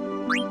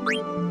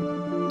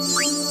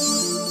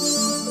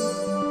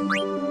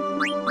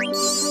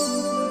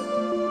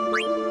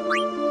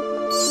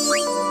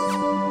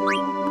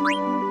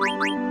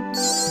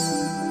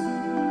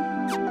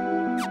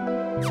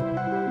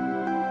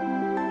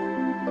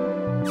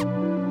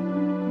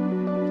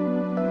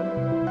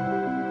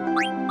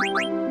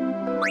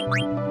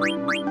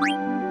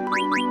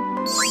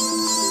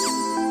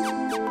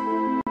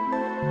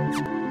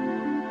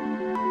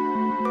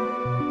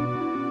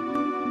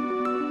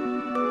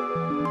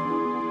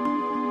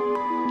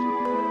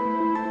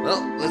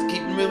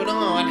 moving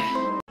on.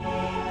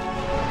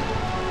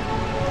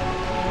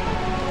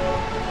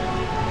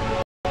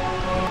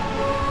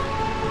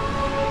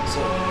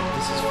 So,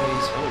 this is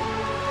Frey's home.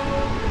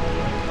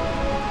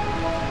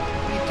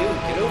 What are you doing?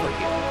 Get over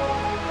here.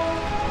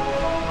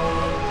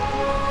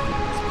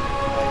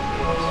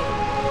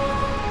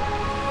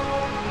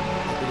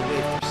 I've been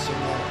away for so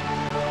long.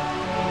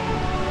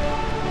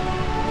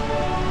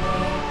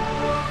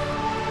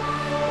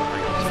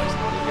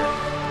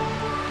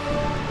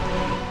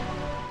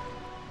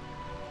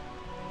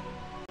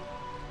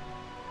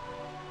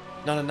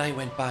 Not a night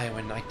went by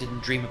when I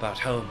didn't dream about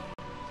home.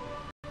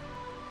 I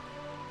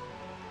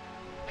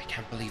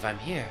can't believe I'm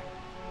here.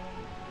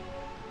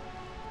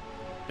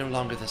 No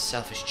longer the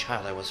selfish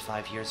child I was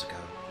 5 years ago.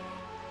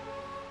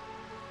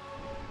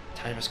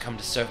 Time has come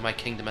to serve my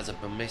kingdom as a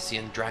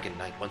Burmecian dragon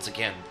knight once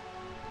again.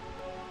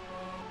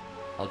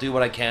 I'll do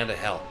what I can to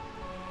help.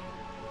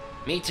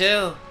 Me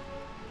too.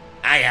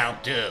 I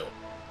help too.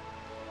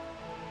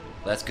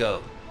 Let's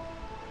go.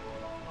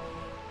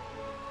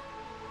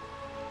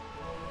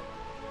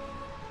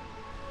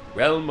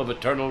 Realm of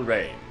Eternal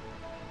Rain.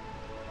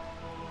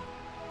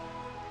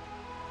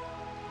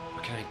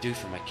 What can I do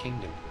for my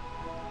kingdom?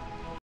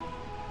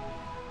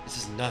 This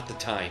is not the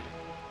time.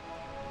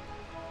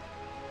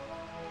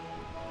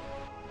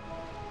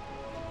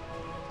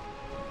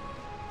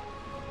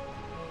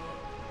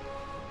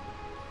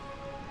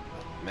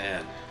 Oh,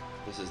 man,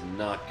 this is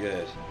not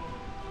good.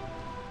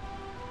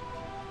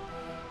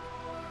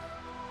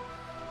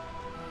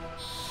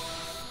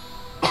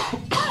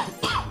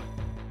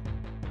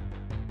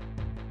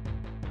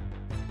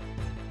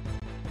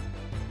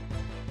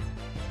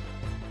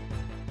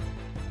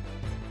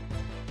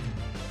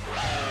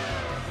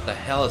 What the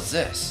hell is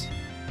this?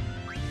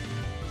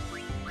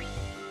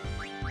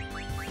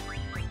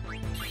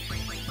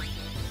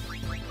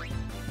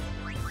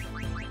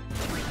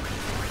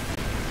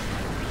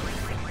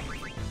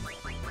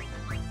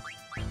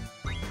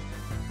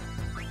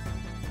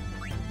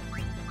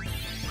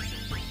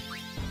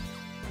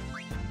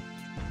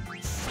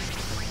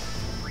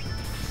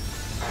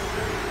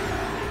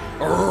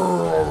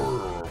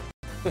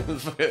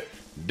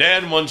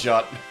 Dan one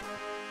shot.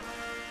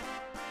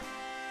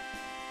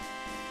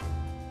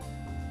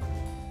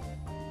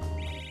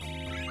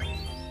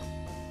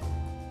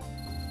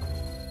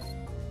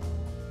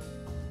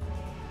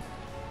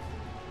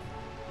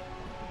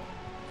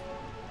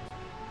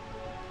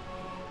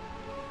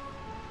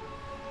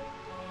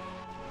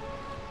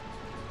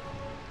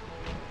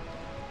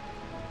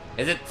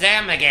 Is it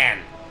them again?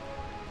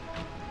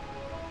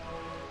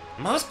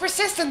 Most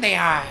persistent they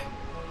are.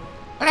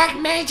 Black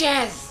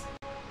mages!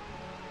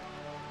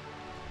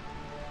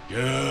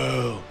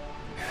 Go.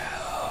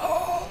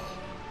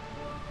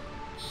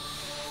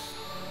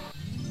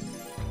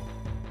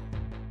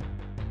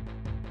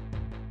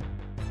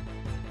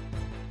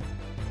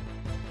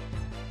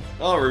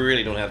 Oh, we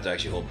really don't have to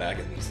actually hold back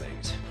in these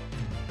things.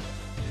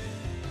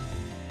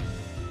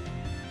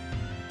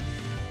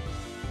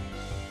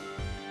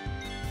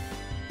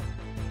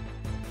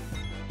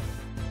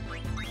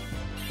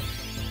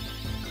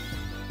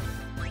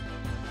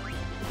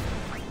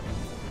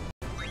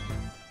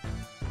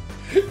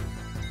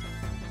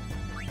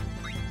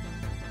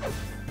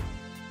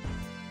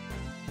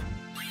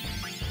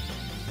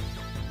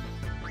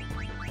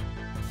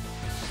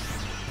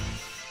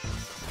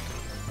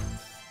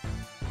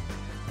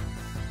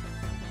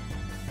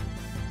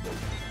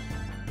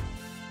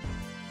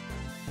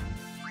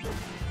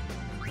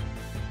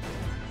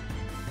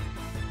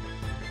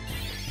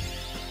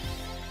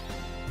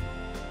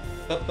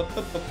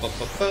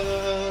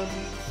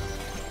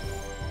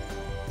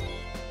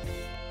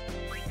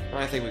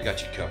 I think we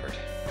got you covered.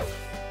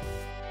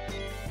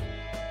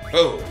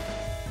 Oh,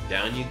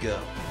 down you go.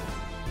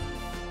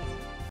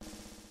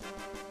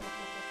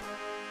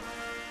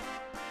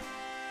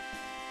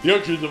 The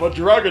actions of a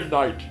dragon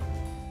knight.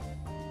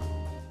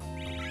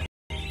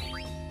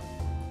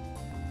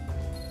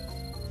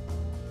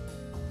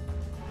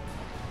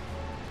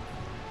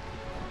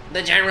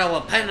 The general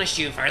will punish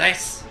you for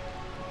this.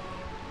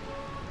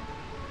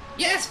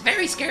 Yes,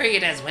 very scary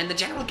it is when the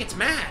general gets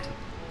mad.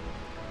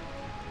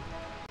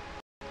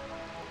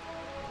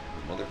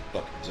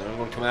 Motherfuckers, I'm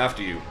gonna come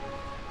after you.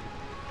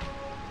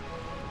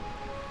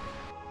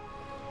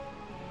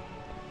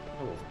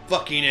 I will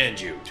fucking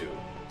end you two.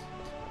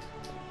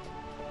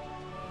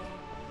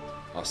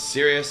 Oh,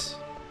 serious?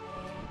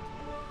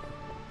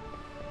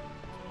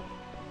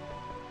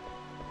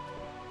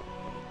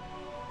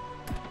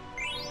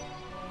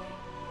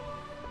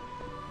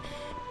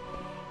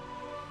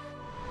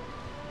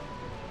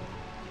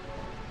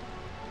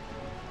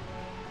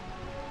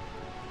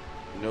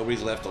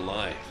 Nobody's left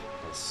alive.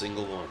 Not a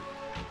single one.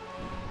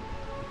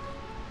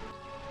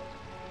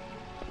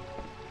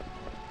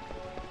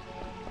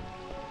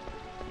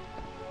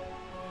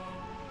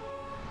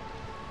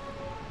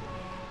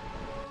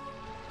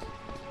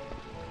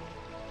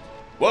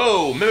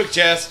 Whoa, Mimic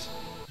Chest!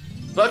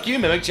 Fuck you,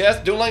 Mimic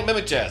Chest. Don't like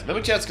Mimic Chest.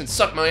 Mimic Chest can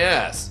suck my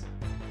ass.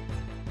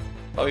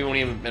 Probably won't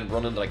even been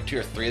running like 2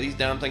 or 3 of these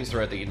damn things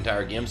throughout the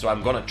entire game, so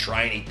I'm gonna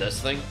try and eat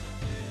this thing.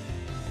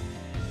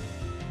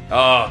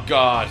 Oh,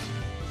 God.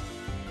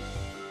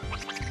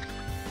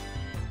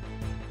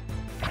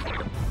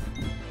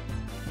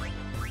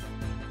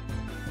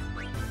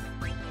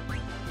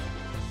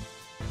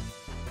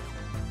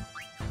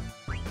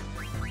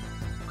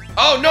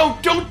 Oh, no,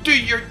 don't do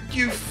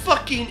you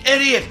fucking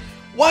idiot.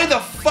 Why the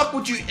fuck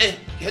would you hit?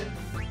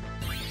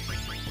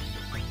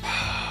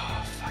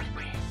 Fuck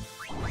me.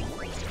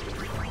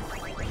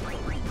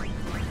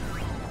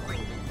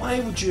 Why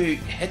would you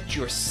hit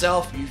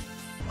yourself, you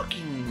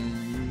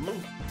fucking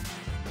monk?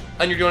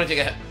 And you're going to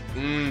take a hit.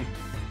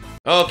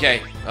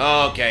 Okay.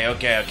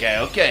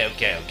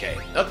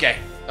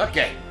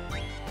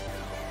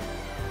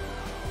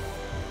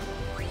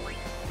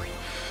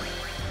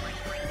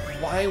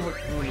 Why would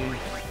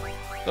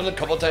done it a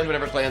couple of times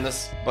whenever playing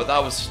this, but that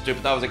was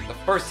stupid. That was like the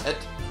first hit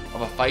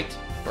of a fight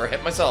where I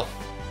hit myself.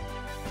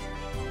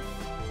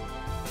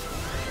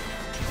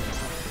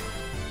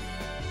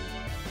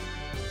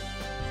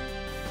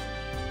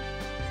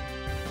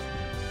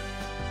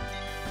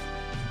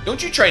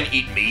 Don't you try and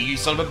eat me, you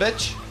son of a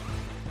bitch!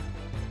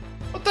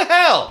 What the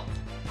hell?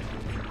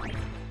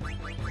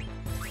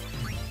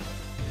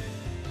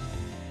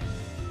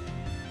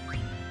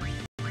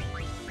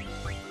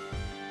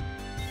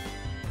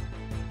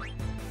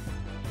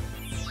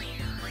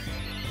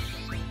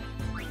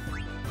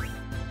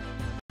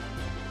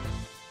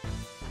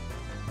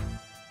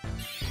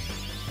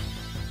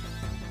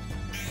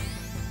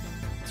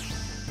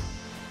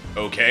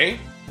 Okay.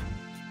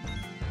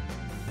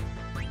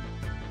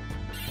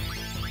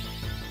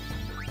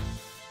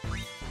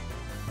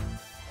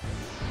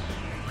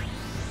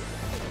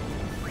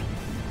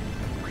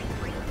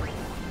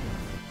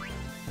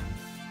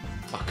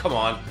 Oh, come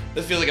on.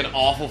 This feels like an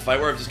awful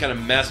fight where I've just kind of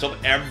messed up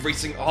every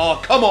single...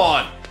 Oh, come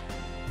on!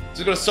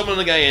 So gonna summon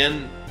the guy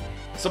in,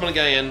 summon a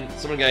guy in,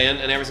 summon a guy in,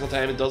 and every single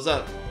time it does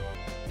that.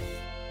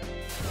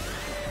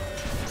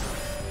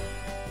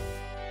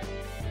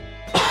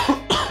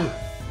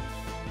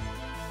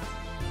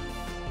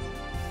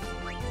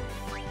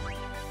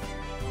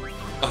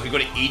 Oh, you're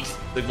gonna eat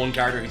the one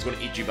character who's gonna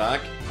eat you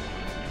back?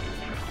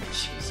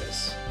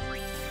 Jesus.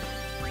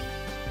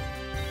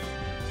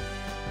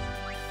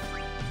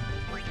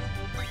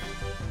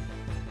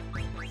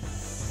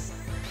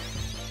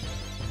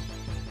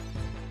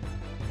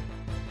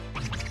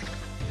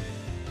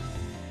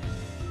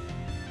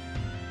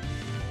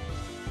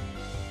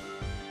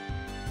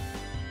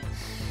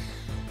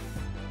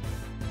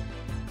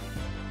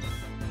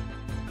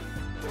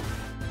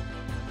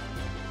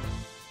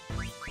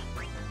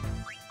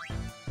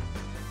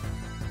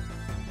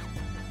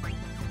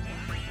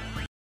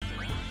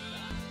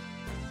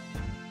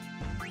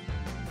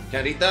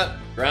 Can't eat that?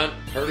 Grant,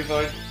 perfectly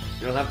fine.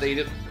 You don't have to eat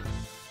it.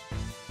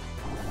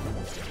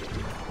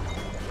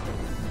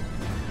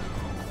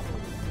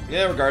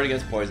 Yeah, we're guarding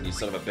against poison, you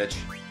son of a bitch.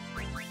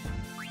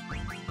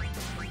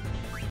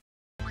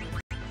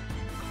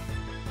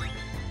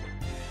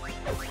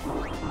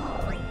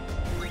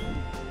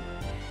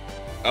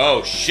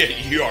 Oh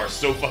shit, you are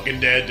so fucking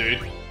dead,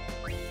 dude.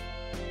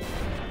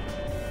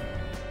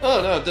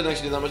 Oh no, it didn't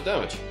actually do that much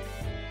damage.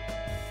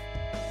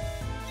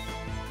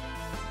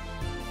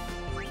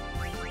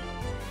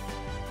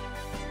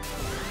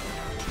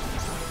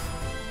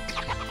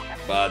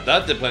 But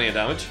that did plenty of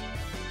damage.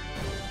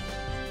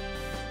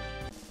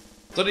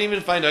 So I didn't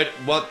even find out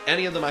what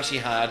any of them actually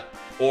had,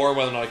 or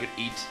whether or not I could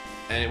eat.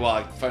 And well,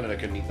 I found out I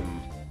couldn't eat the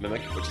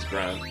Mimic, which is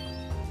grand.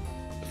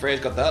 The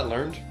Frey's got that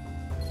learned.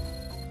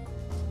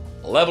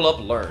 Level up,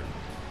 learn.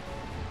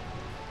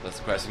 That's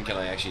the question. Can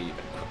I actually?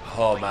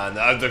 Oh man,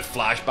 the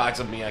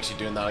flashbacks of me actually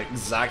doing that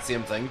exact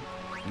same thing,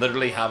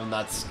 literally having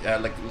that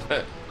like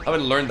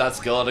having learned that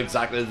skill at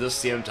exactly the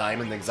same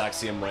time in the exact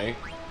same way.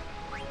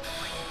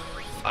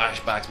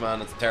 Flashbacks,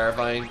 man, it's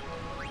terrifying.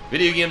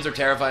 Video games are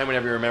terrifying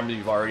whenever you remember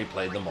you've already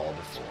played them all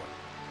before.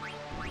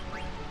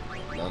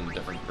 None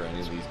different for any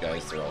of these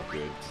guys, they're all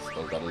good.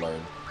 Still gotta learn.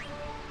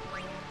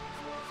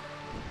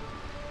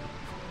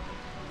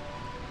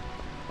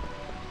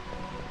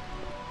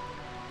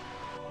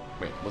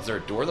 Wait, was there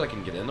a door that I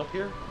can get in up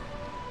here?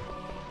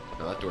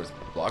 No, that door's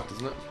blocked,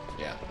 isn't it?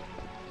 Yeah.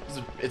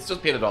 It's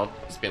just painted on.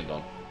 It's painted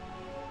on.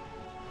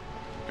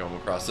 Going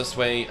across this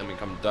way, and we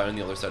come down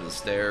the other side of the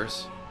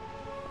stairs.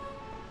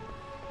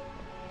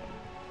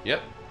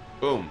 Yep.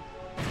 Boom.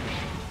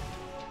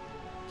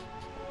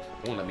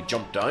 Won't let me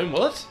jump down,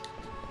 will it?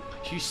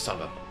 You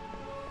son of a...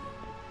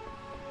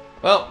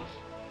 Well,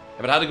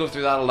 if it had to go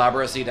through that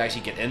elaboracy to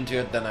actually get into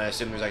it, then I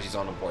assume there's actually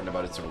something important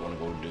about it, so we're going to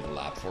go and do the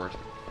lab for it.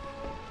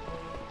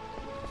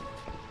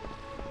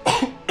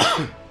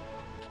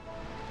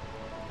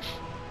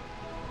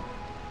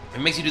 If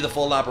it makes you do the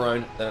full lap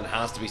around, then it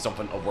has to be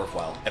something of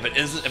worthwhile. If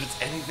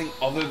it's anything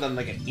other than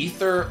like an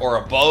ether or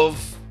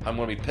above, I'm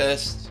going to be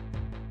pissed.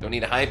 Don't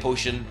need a high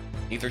potion.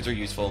 Ethers are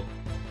useful.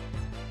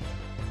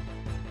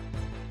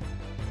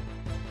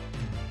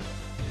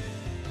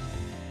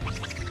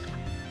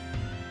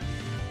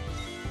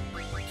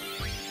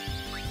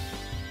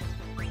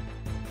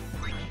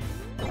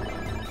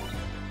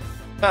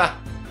 Ha!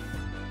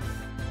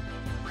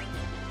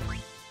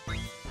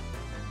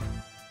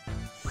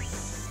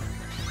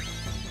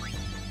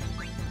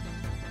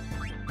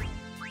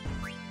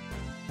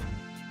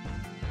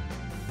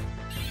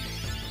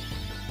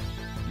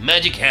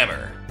 Magic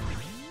Hammer.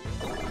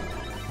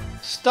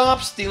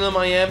 Stop stealing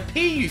my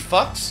MP, you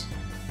fucks!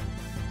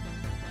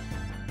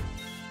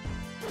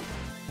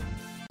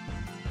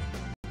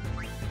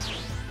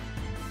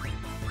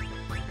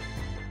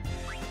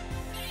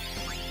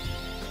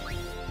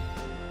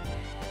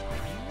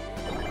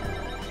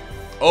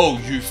 Oh,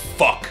 you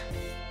fuck.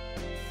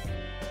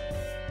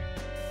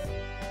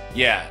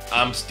 Yeah,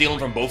 I'm stealing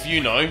from both of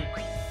you now.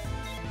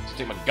 Just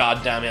take my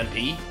goddamn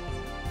MP.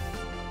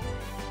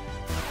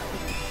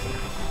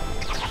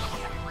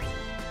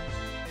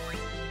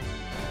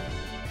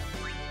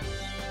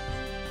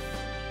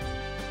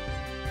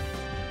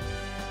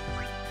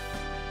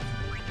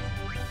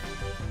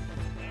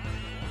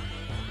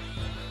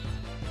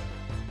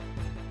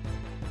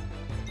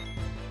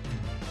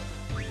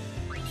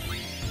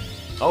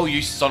 Oh,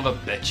 you son of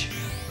a bitch.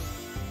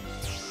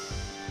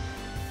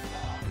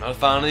 Not a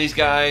fan of these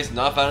guys,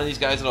 not a fan of these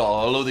guys at all.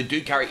 Although they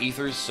do carry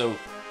ethers, so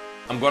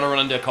I'm going to run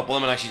into a couple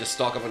of them and actually just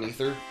stock up on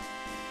ether.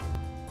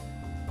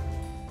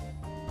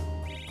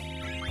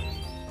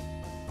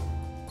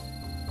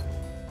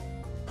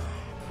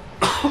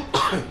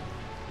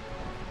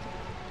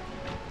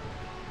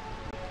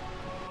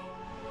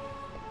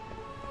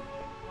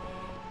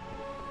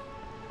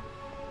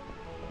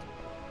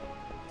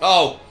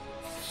 Oh,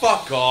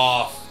 fuck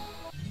off.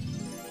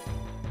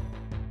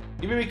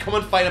 You made me come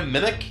and fight a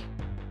mimic?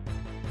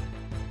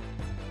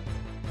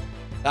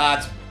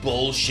 That's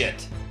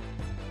bullshit.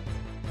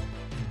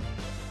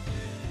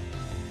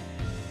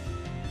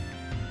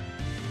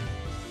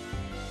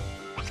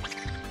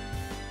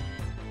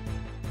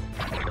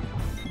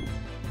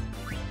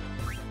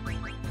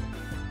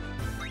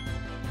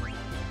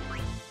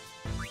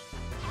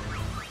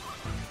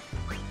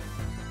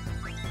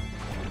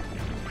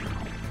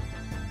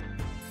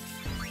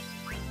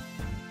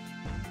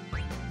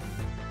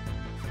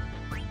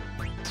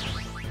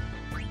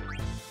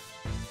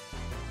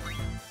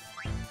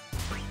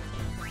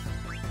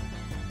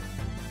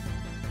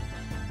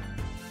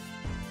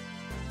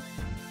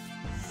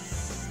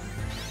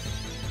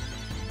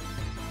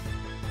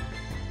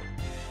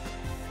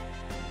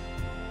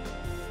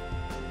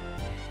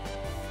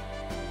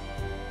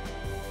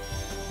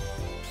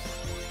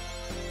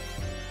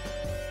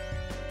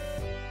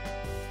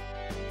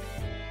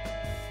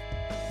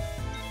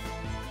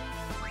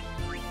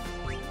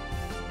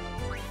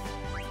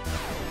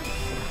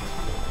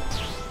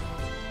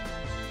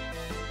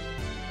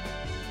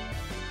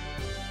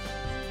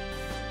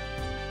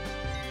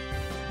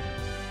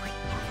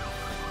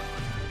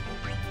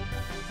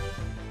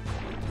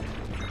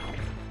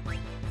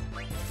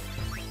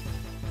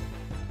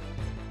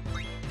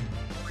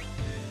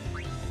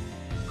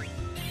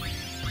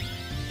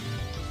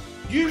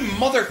 You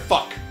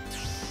motherfuck!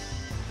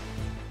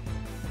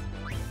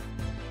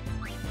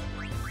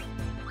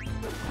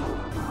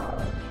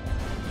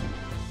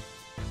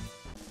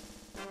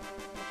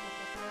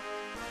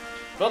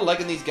 Not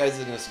liking these guys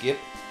as an escape.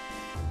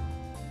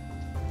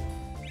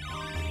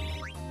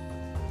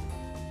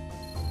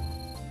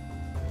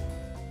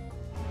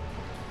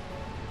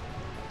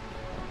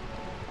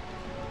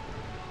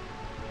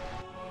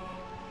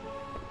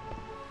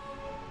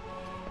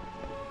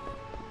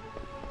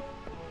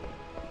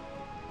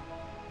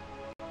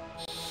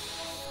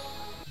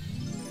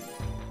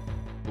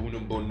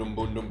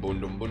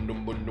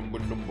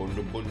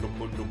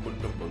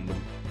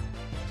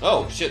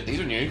 Oh shit, these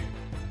are new.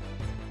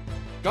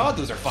 God,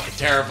 those are fucking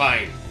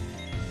terrifying.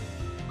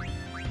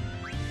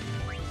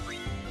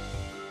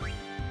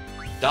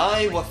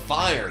 Die with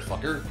fire,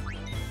 fucker.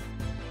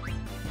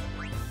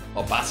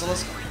 Oh,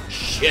 basilisk?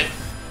 Shit.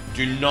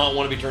 Do not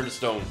want to be turned to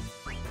stone.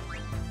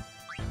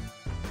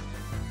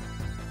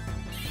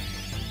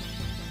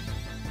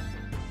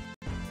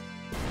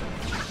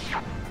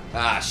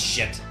 Ah,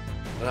 shit.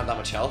 Don't have that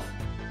much health.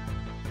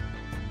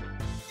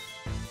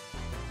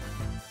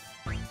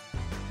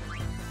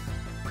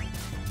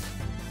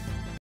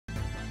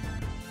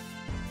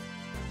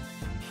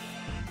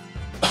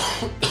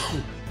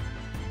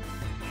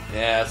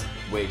 Yeah, that's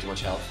way too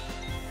much health.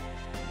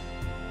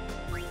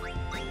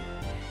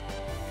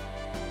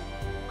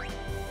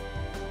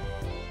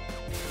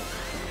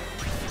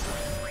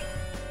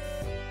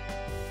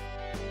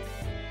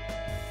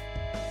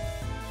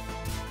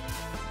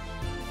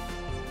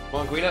 Come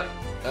on, Queen up.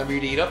 Time for you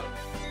to eat up.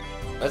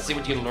 Let's see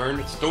what you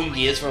learn. Stone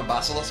gaze from a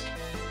basilisk.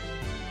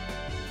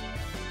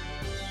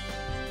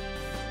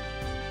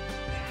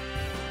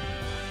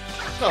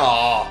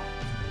 Aww.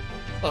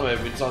 That might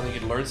have been something you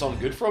could learn something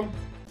good from.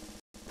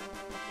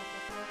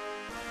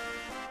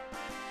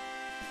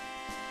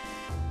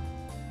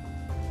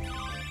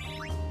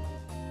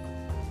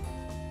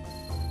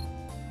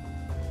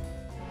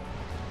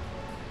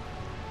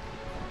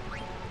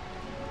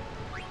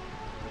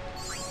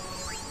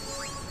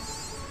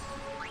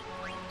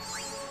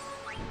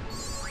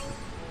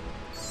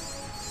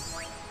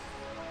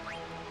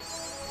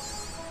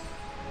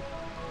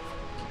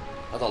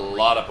 That's a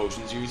lot of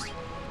potions used.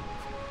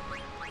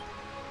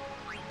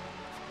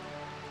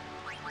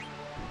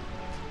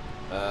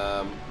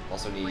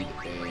 Also need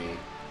a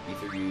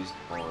ether used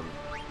on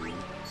green.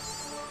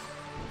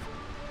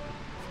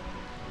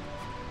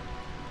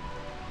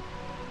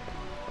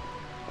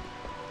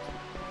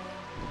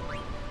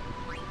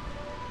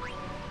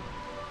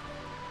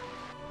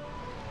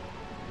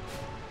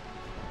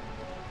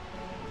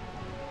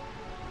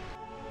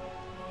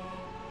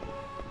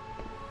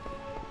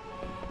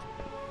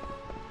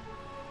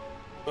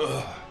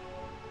 Ugh.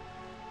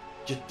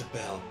 Get the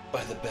bell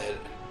by the bed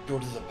and go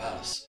to the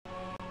palace.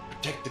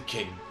 Protect the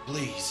king,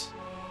 please.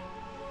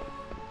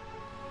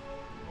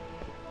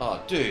 Oh,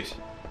 dude.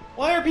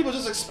 Why are people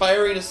just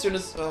expiring as soon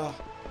as... it's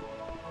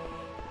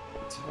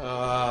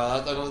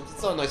not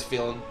a nice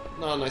feeling.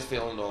 Not a nice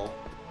feeling at all.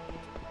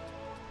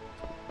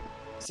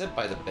 He said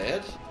by the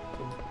bed?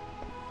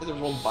 There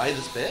was one by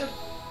this bed?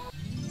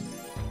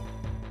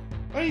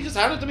 Why don't you just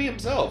hand it to me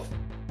himself?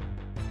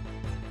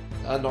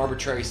 An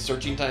arbitrary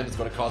searching time is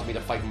going to cause me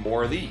to fight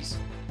more of these.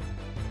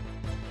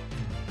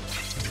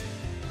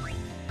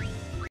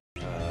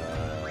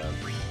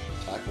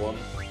 Attack 1.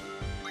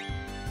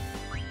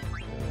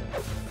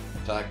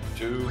 Attack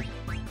 2.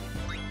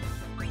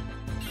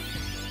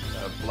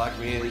 Black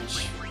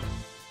Mage.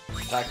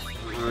 Attack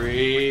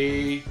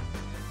 3.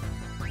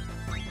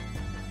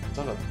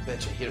 Son of a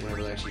bitch, I hate it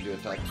whenever they actually do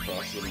attack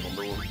across the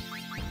number one.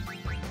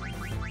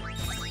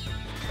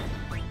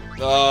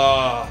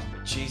 Oh,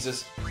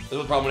 Jesus. This is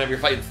the problem whenever you're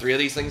fighting 3 of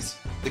these things.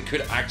 They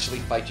could actually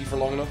fight you for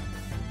long enough.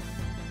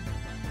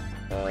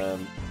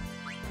 Nothing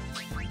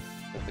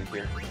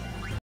here.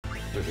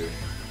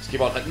 Just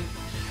keep on hitting.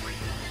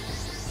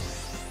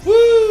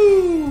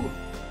 Woo!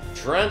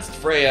 Tranced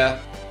Freya.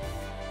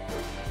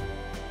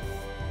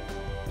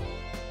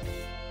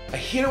 I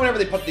hate it whenever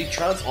they put the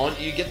trance on.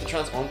 You get the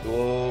trance on.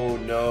 Oh,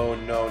 no,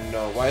 no,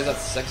 no. Why is that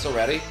 6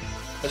 already?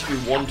 That should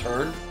be 1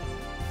 turn.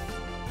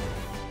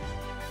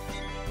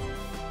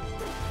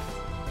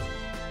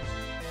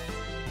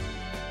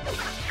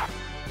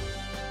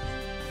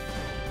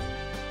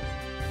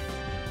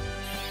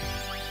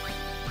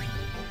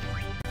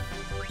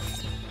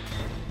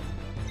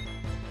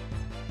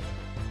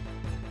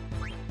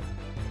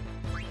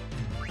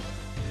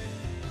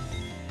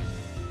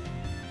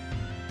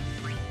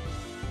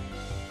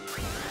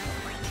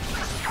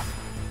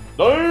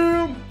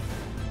 Damn!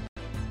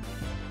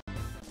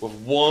 With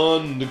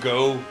 1 to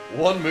go.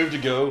 1 move to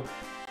go.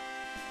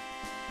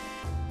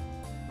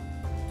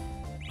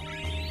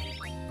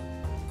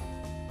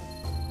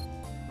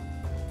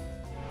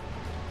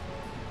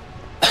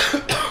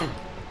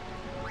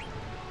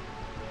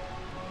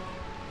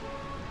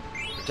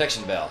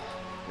 Protection bell.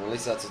 Well, at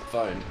least that's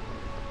found.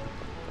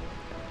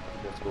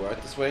 We have to go out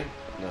this way?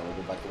 No, we'll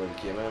go back the way we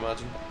came, I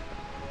imagine.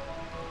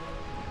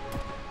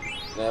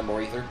 Nah,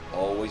 more ether.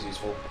 Always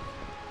useful.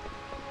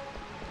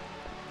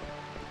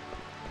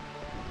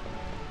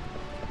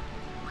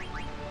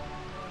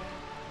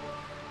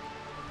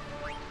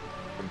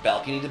 From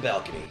balcony to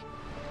balcony.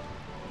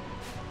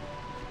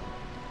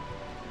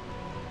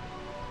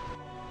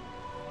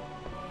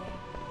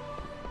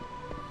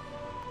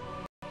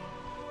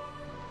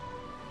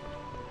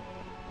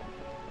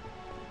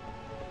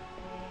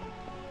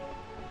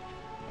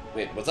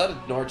 Wait, was that a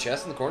Nord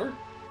chest in the corner?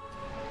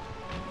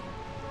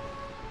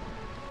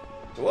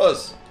 It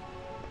was.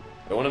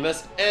 Don't want to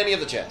miss any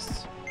of the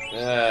chests.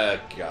 God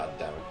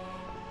damn it.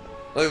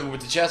 Look,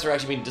 the chests are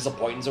actually being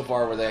disappointing so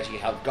far where they actually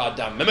have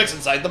goddamn mimics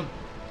inside them.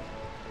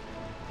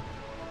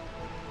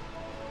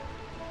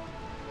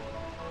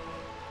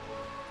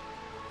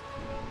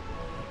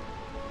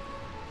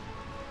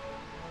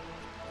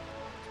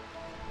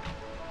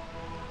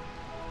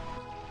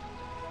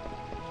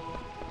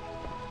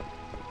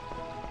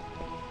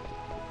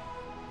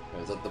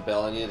 Is that the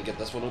bell I need to get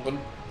this one open?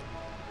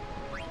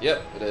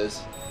 Yep, it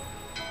is.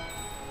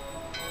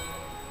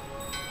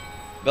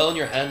 Bell in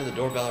your hand and the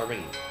doorbell are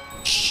ringing.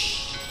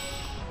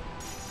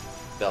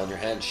 Bell in your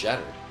hand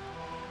shattered.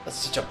 That's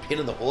such a pain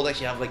in the hole to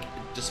actually have like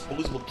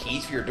disposable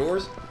keys for your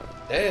doors.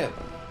 Damn.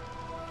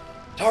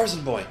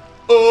 Tarzan boy.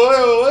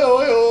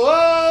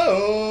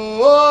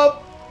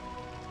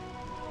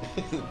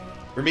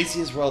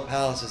 Burmecia's royal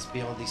palace is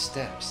beyond these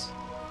steps.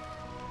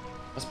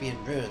 Must be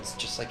in ruins,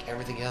 just like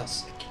everything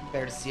else. I can't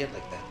bear to see it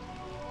like that.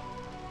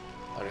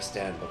 I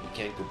understand, but we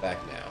can't go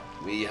back now.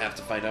 We have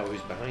to find out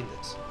who's behind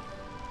this.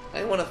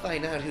 I want to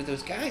find out who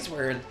those guys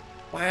were and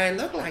why I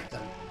look like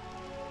them.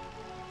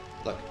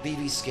 Look,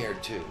 Vivi's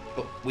scared too,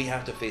 but we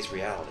have to face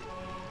reality.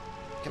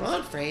 Come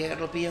on, Freya,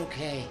 it'll be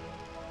okay.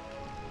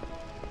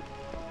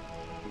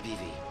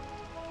 Vivi,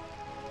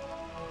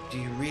 do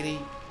you really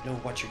know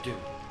what you're doing?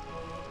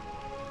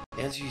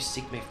 The answer you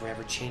seek may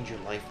forever change your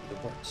life for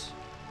the worse.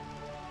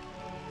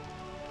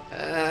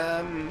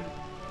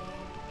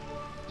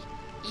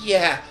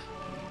 Yeah,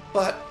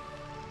 but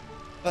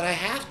I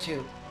have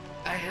to.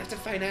 I have to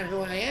find out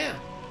who I am.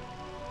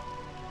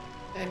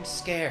 I'm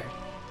scared.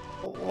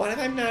 What if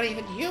I'm not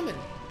even human?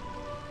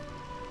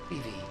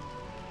 Vivi.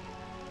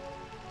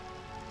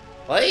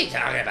 What are you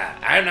talking about?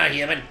 I'm not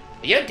human.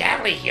 You're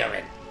definitely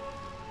human.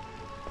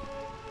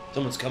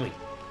 Someone's coming.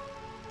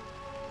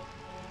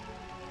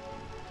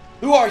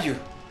 Who are you?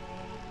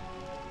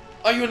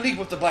 Are you in league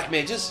with the Black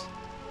Mages?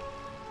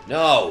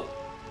 No.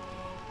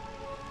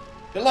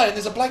 You're lying,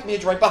 there's a Black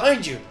Mage right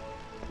behind you.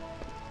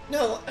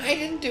 No, I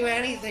didn't do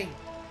anything.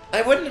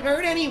 I wouldn't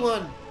hurt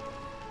anyone.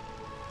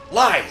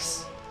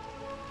 Lies.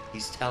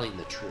 He's telling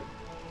the truth.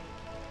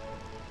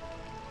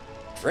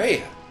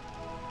 Freya.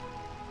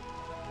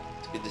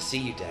 It's good to see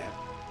you, Dad.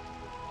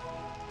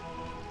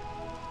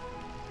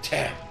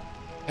 Damn.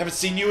 Haven't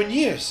seen you in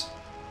years.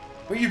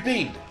 Where you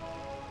been?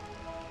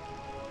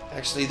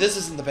 Actually, this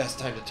isn't the best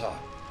time to talk.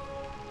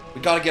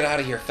 We gotta get out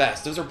of here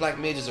fast. Those Black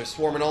Mages are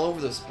swarming all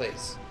over this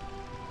place.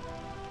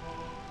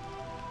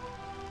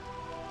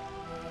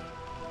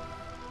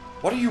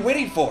 What are you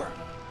waiting for?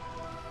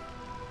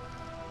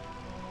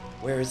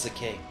 Where is the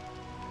king?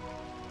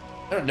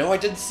 I don't know, I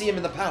didn't see him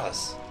in the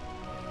palace.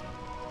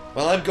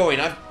 Well, I'm going.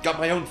 I've got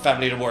my own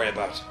family to worry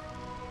about.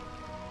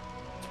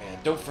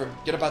 And don't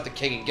forget about the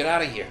king and get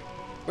out of here.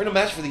 We're no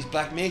match for these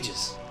Black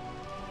Mages.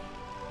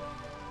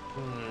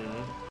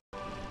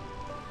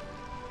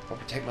 I'll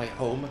protect my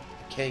home,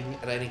 the king,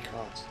 at any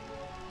cost.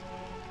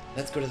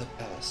 Let's go to the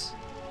palace.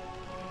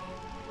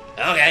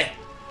 Okay.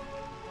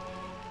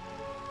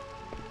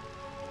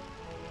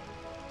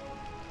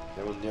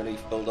 Everyone nearly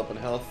filled up in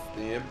health.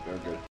 Yep, we're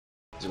good.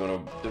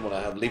 Didn't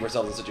want to leave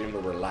ourselves in a situation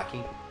where we're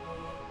lacking.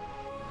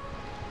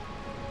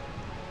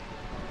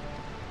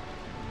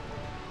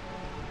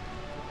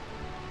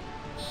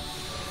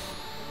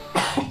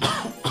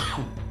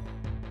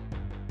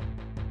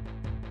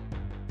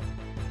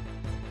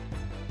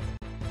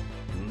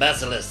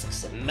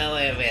 Basilisks,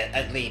 miller with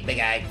ugly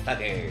big-eyed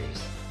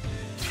fuckers.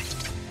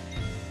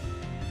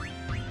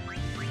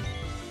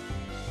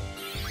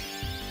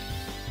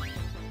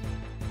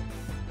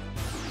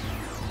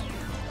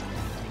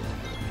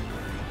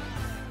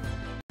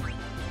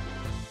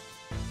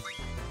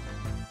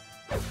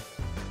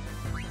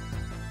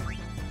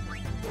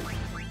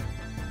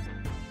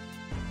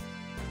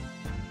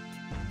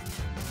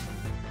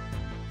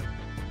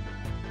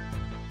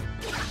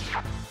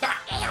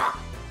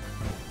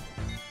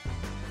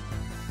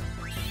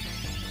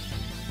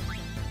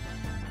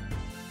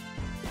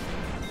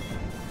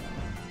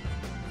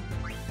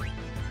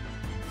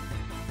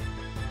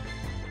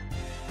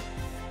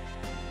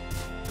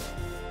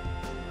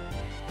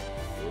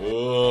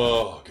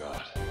 Oh,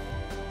 God.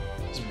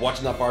 Just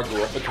watching that bar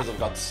go up because I've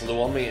got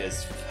slow on me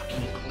is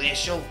fucking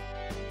glacial.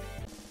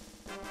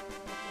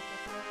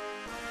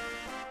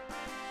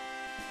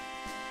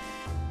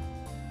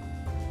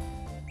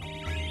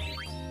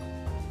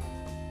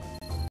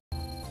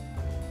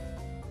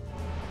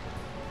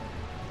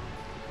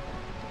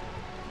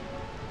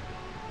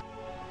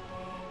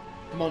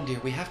 Come on, dear,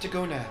 we have to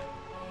go now.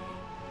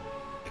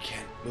 I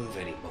can't move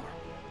anymore.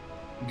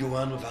 Go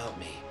on without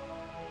me.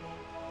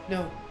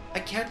 No, I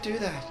can't do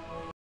that.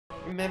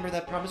 Remember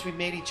that promise we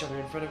made each other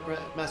in front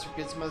of Master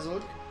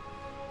Gizmazulk?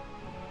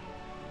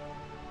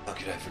 How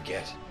could I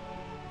forget?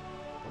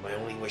 But my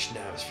only wish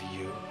now is for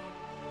you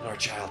and our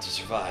child to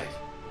survive.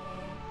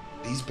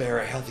 Please bear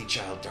a healthy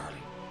child,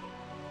 darling.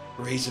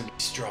 Raise him to be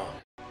strong.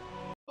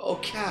 Oh,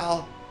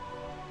 Cal.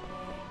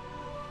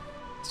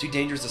 It's too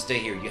dangerous to stay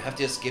here. You have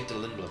to escape to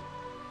Lindblom.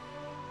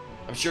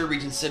 I'm sure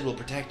Regent Sid will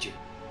protect you.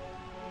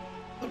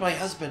 But my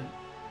husband,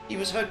 he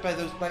was hurt by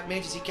those Black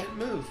Mages. He can't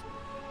move.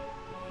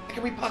 How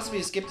can we possibly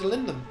escape to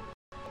Lindblom?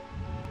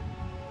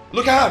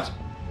 Look out!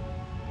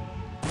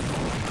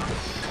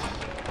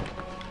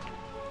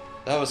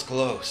 That was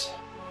close.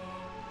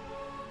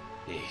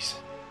 Jeez.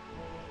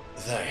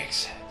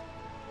 Thanks.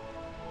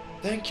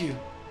 Thank you.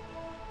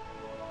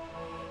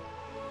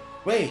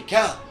 Wait,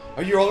 Cal,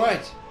 are you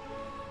alright?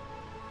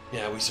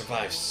 Yeah, we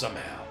survived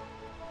somehow.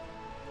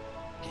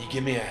 Can you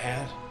give me a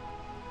hand?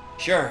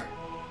 Sure.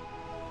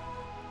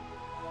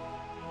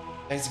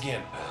 Thanks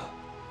again, pal.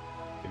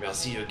 Maybe I'll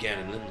see you again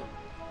in Lindblom.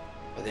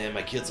 By then,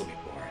 my kids will be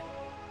born.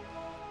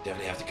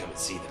 Definitely have to come and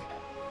see them.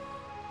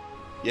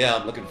 Yeah,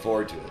 I'm looking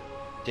forward to it.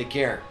 Take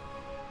care.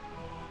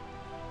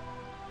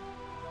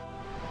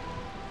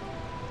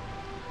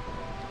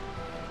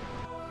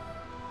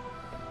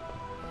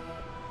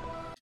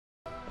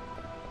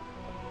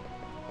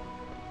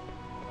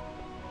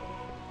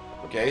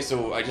 Okay,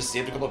 so I just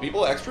saved a couple of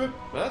people extra?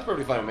 Well, that's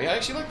perfectly fine with me. I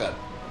actually like that.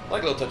 I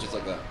like little touches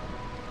like that.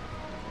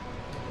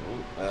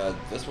 Ooh,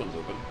 this one's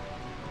open.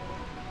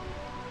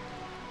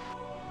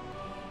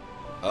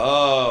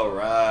 Oh,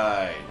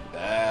 right.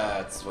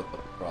 That's what the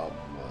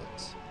problem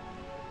was.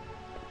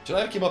 Should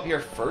I have come up here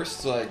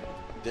first so I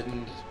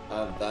didn't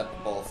have that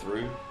fall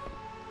through?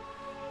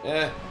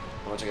 Yeah,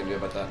 not much I can do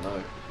about that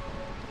now.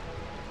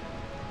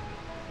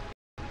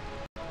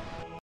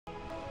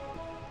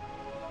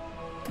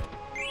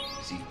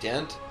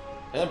 Dent,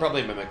 and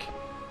probably a Mimic.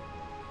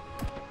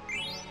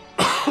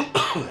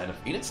 And a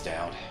Phoenix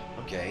down.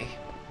 Okay.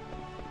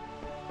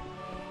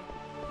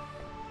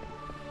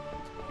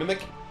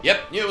 Mimic?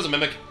 Yep, knew it was a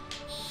Mimic.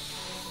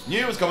 Knew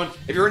it was coming.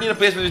 If you're in a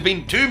place where there's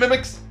been 2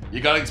 Mimics, you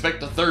gotta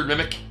expect a 3rd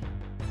Mimic.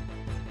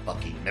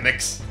 Fucking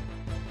Mimics.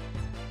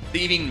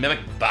 Thieving mimic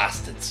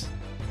bastards.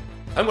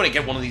 I'm gonna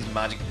get one of these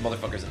magic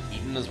motherfuckers and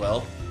eaten as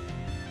well.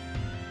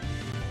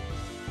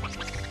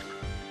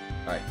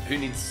 Alright, who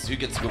gets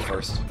to go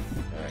first?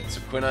 Alright, so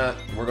Quina,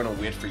 we're gonna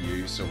wait for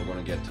you, so we're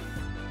gonna get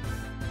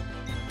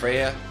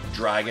Freya,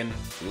 Dragon,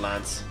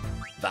 Lance,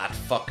 that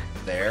fuck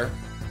there.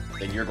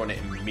 Then you're gonna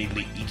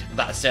immediately eat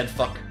that said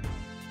fuck.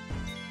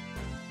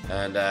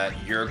 And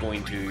you're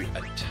going to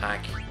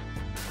attack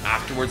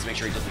afterwards, make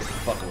sure he doesn't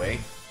fuck away.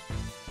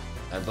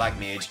 And Black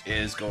Mage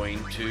is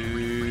going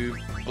to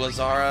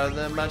Blazara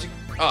the magic.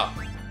 Ah,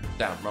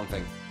 damn, wrong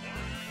thing.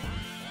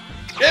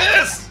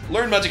 Yes!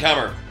 Learn Magic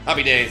Hammer.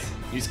 Happy days.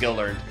 New skill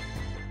learned.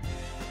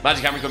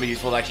 Magic Hammer is going to be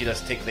useful to actually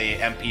just take the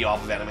MP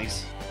off of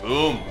enemies.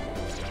 Boom.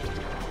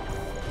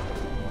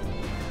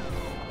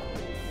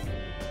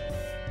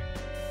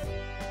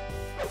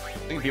 I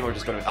think people are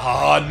just going to be.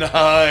 Oh,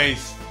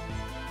 nice.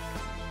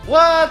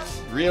 What?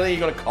 Really?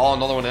 You're going to call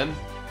another one in?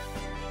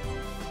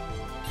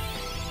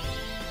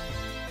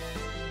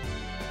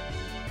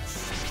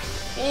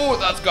 Oh,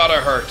 that's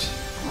gotta hurt.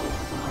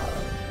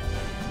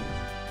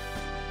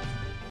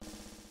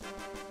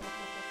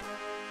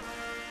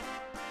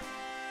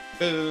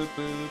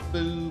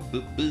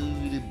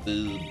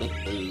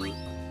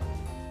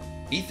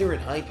 Ether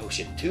and High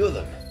Potion, 2 of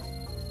them.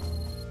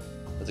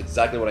 That's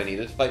exactly what I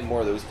needed. Fighting more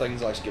of those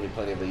things will actually give me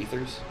plenty of the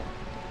ethers.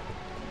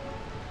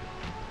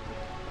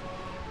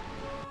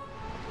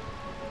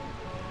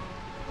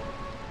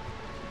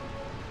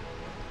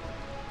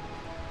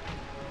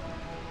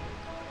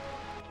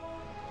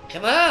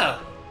 Come on!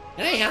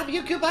 Can I help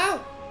you, Kubo?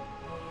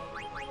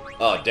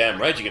 Oh, damn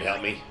right you can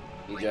help me.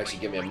 Need you to actually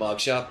give me a mug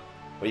shop.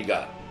 What do you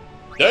got?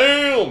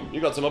 Damn! You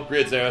got some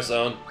upgrades there,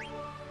 son.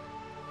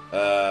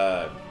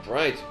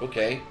 Right,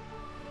 okay.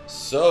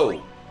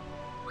 So,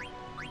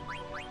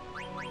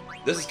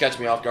 this is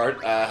catching me off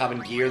guard.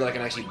 Having gear that I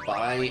can actually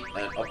buy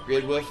and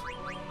upgrade with.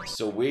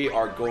 So we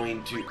are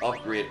going to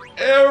upgrade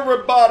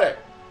everybody!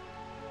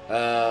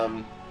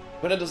 Quina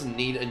doesn't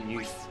need a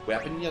new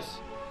weapon yet,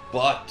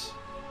 but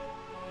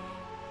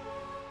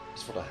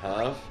that's what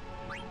I have.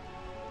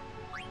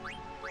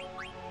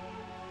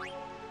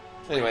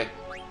 Anyway,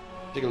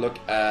 take a look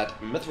at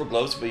Mithril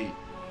Gloves will be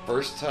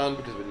first hand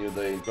because we knew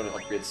they're going to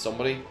upgrade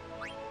somebody.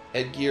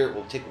 Headgear,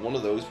 we'll take one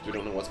of those, but we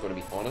don't know what's going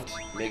to be on it.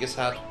 Magus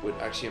Hat would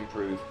actually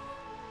improve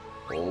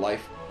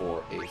life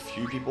for a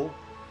few people.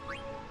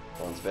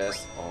 Bronze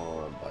Vest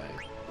on by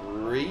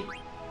 3.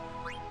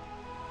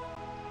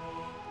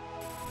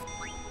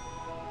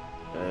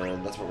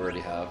 And that's what we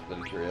already have,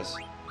 I'm curious.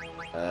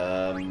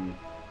 I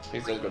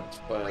think I've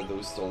got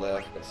those still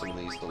left, got some of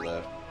these still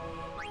left.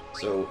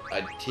 So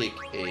I'd take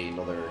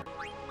another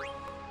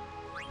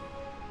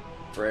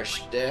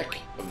fresh deck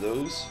of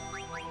those.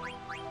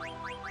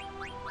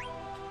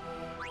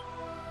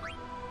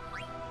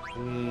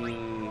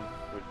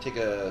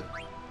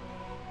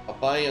 I'll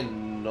buy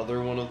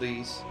another one of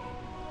these.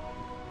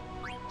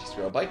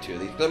 I'll buy 2 of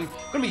these. I'm going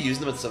to be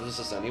using them in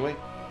synthesis anyway,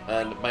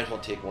 and might as well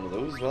take one of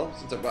those as well,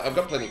 since I've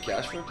got plenty of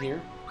cash for it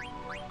here.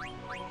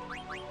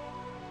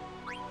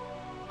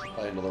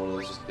 Buy another one of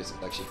those just because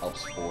it actually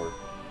helps for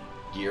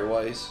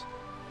gear-wise.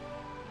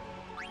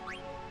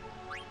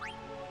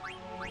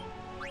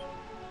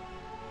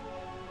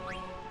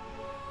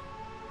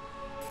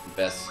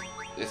 Best.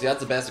 See, that's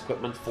the best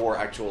equipment for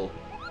actual.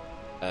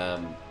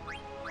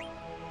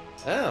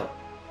 Oh.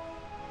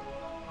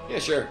 Yeah,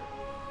 sure.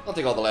 I'll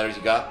take all the letters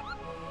you got.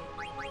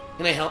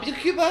 Can I help you,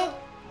 Kubo?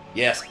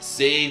 Yes,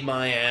 save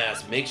my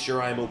ass. Make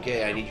sure I'm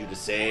okay. I need you to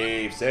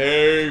save.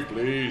 Save,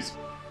 please.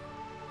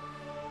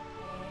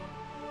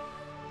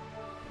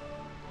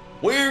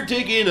 We're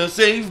taking a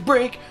save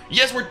break.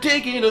 Yes, we're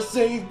taking a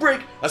save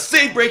break. A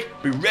save break.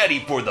 Be ready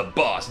for the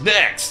boss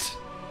next.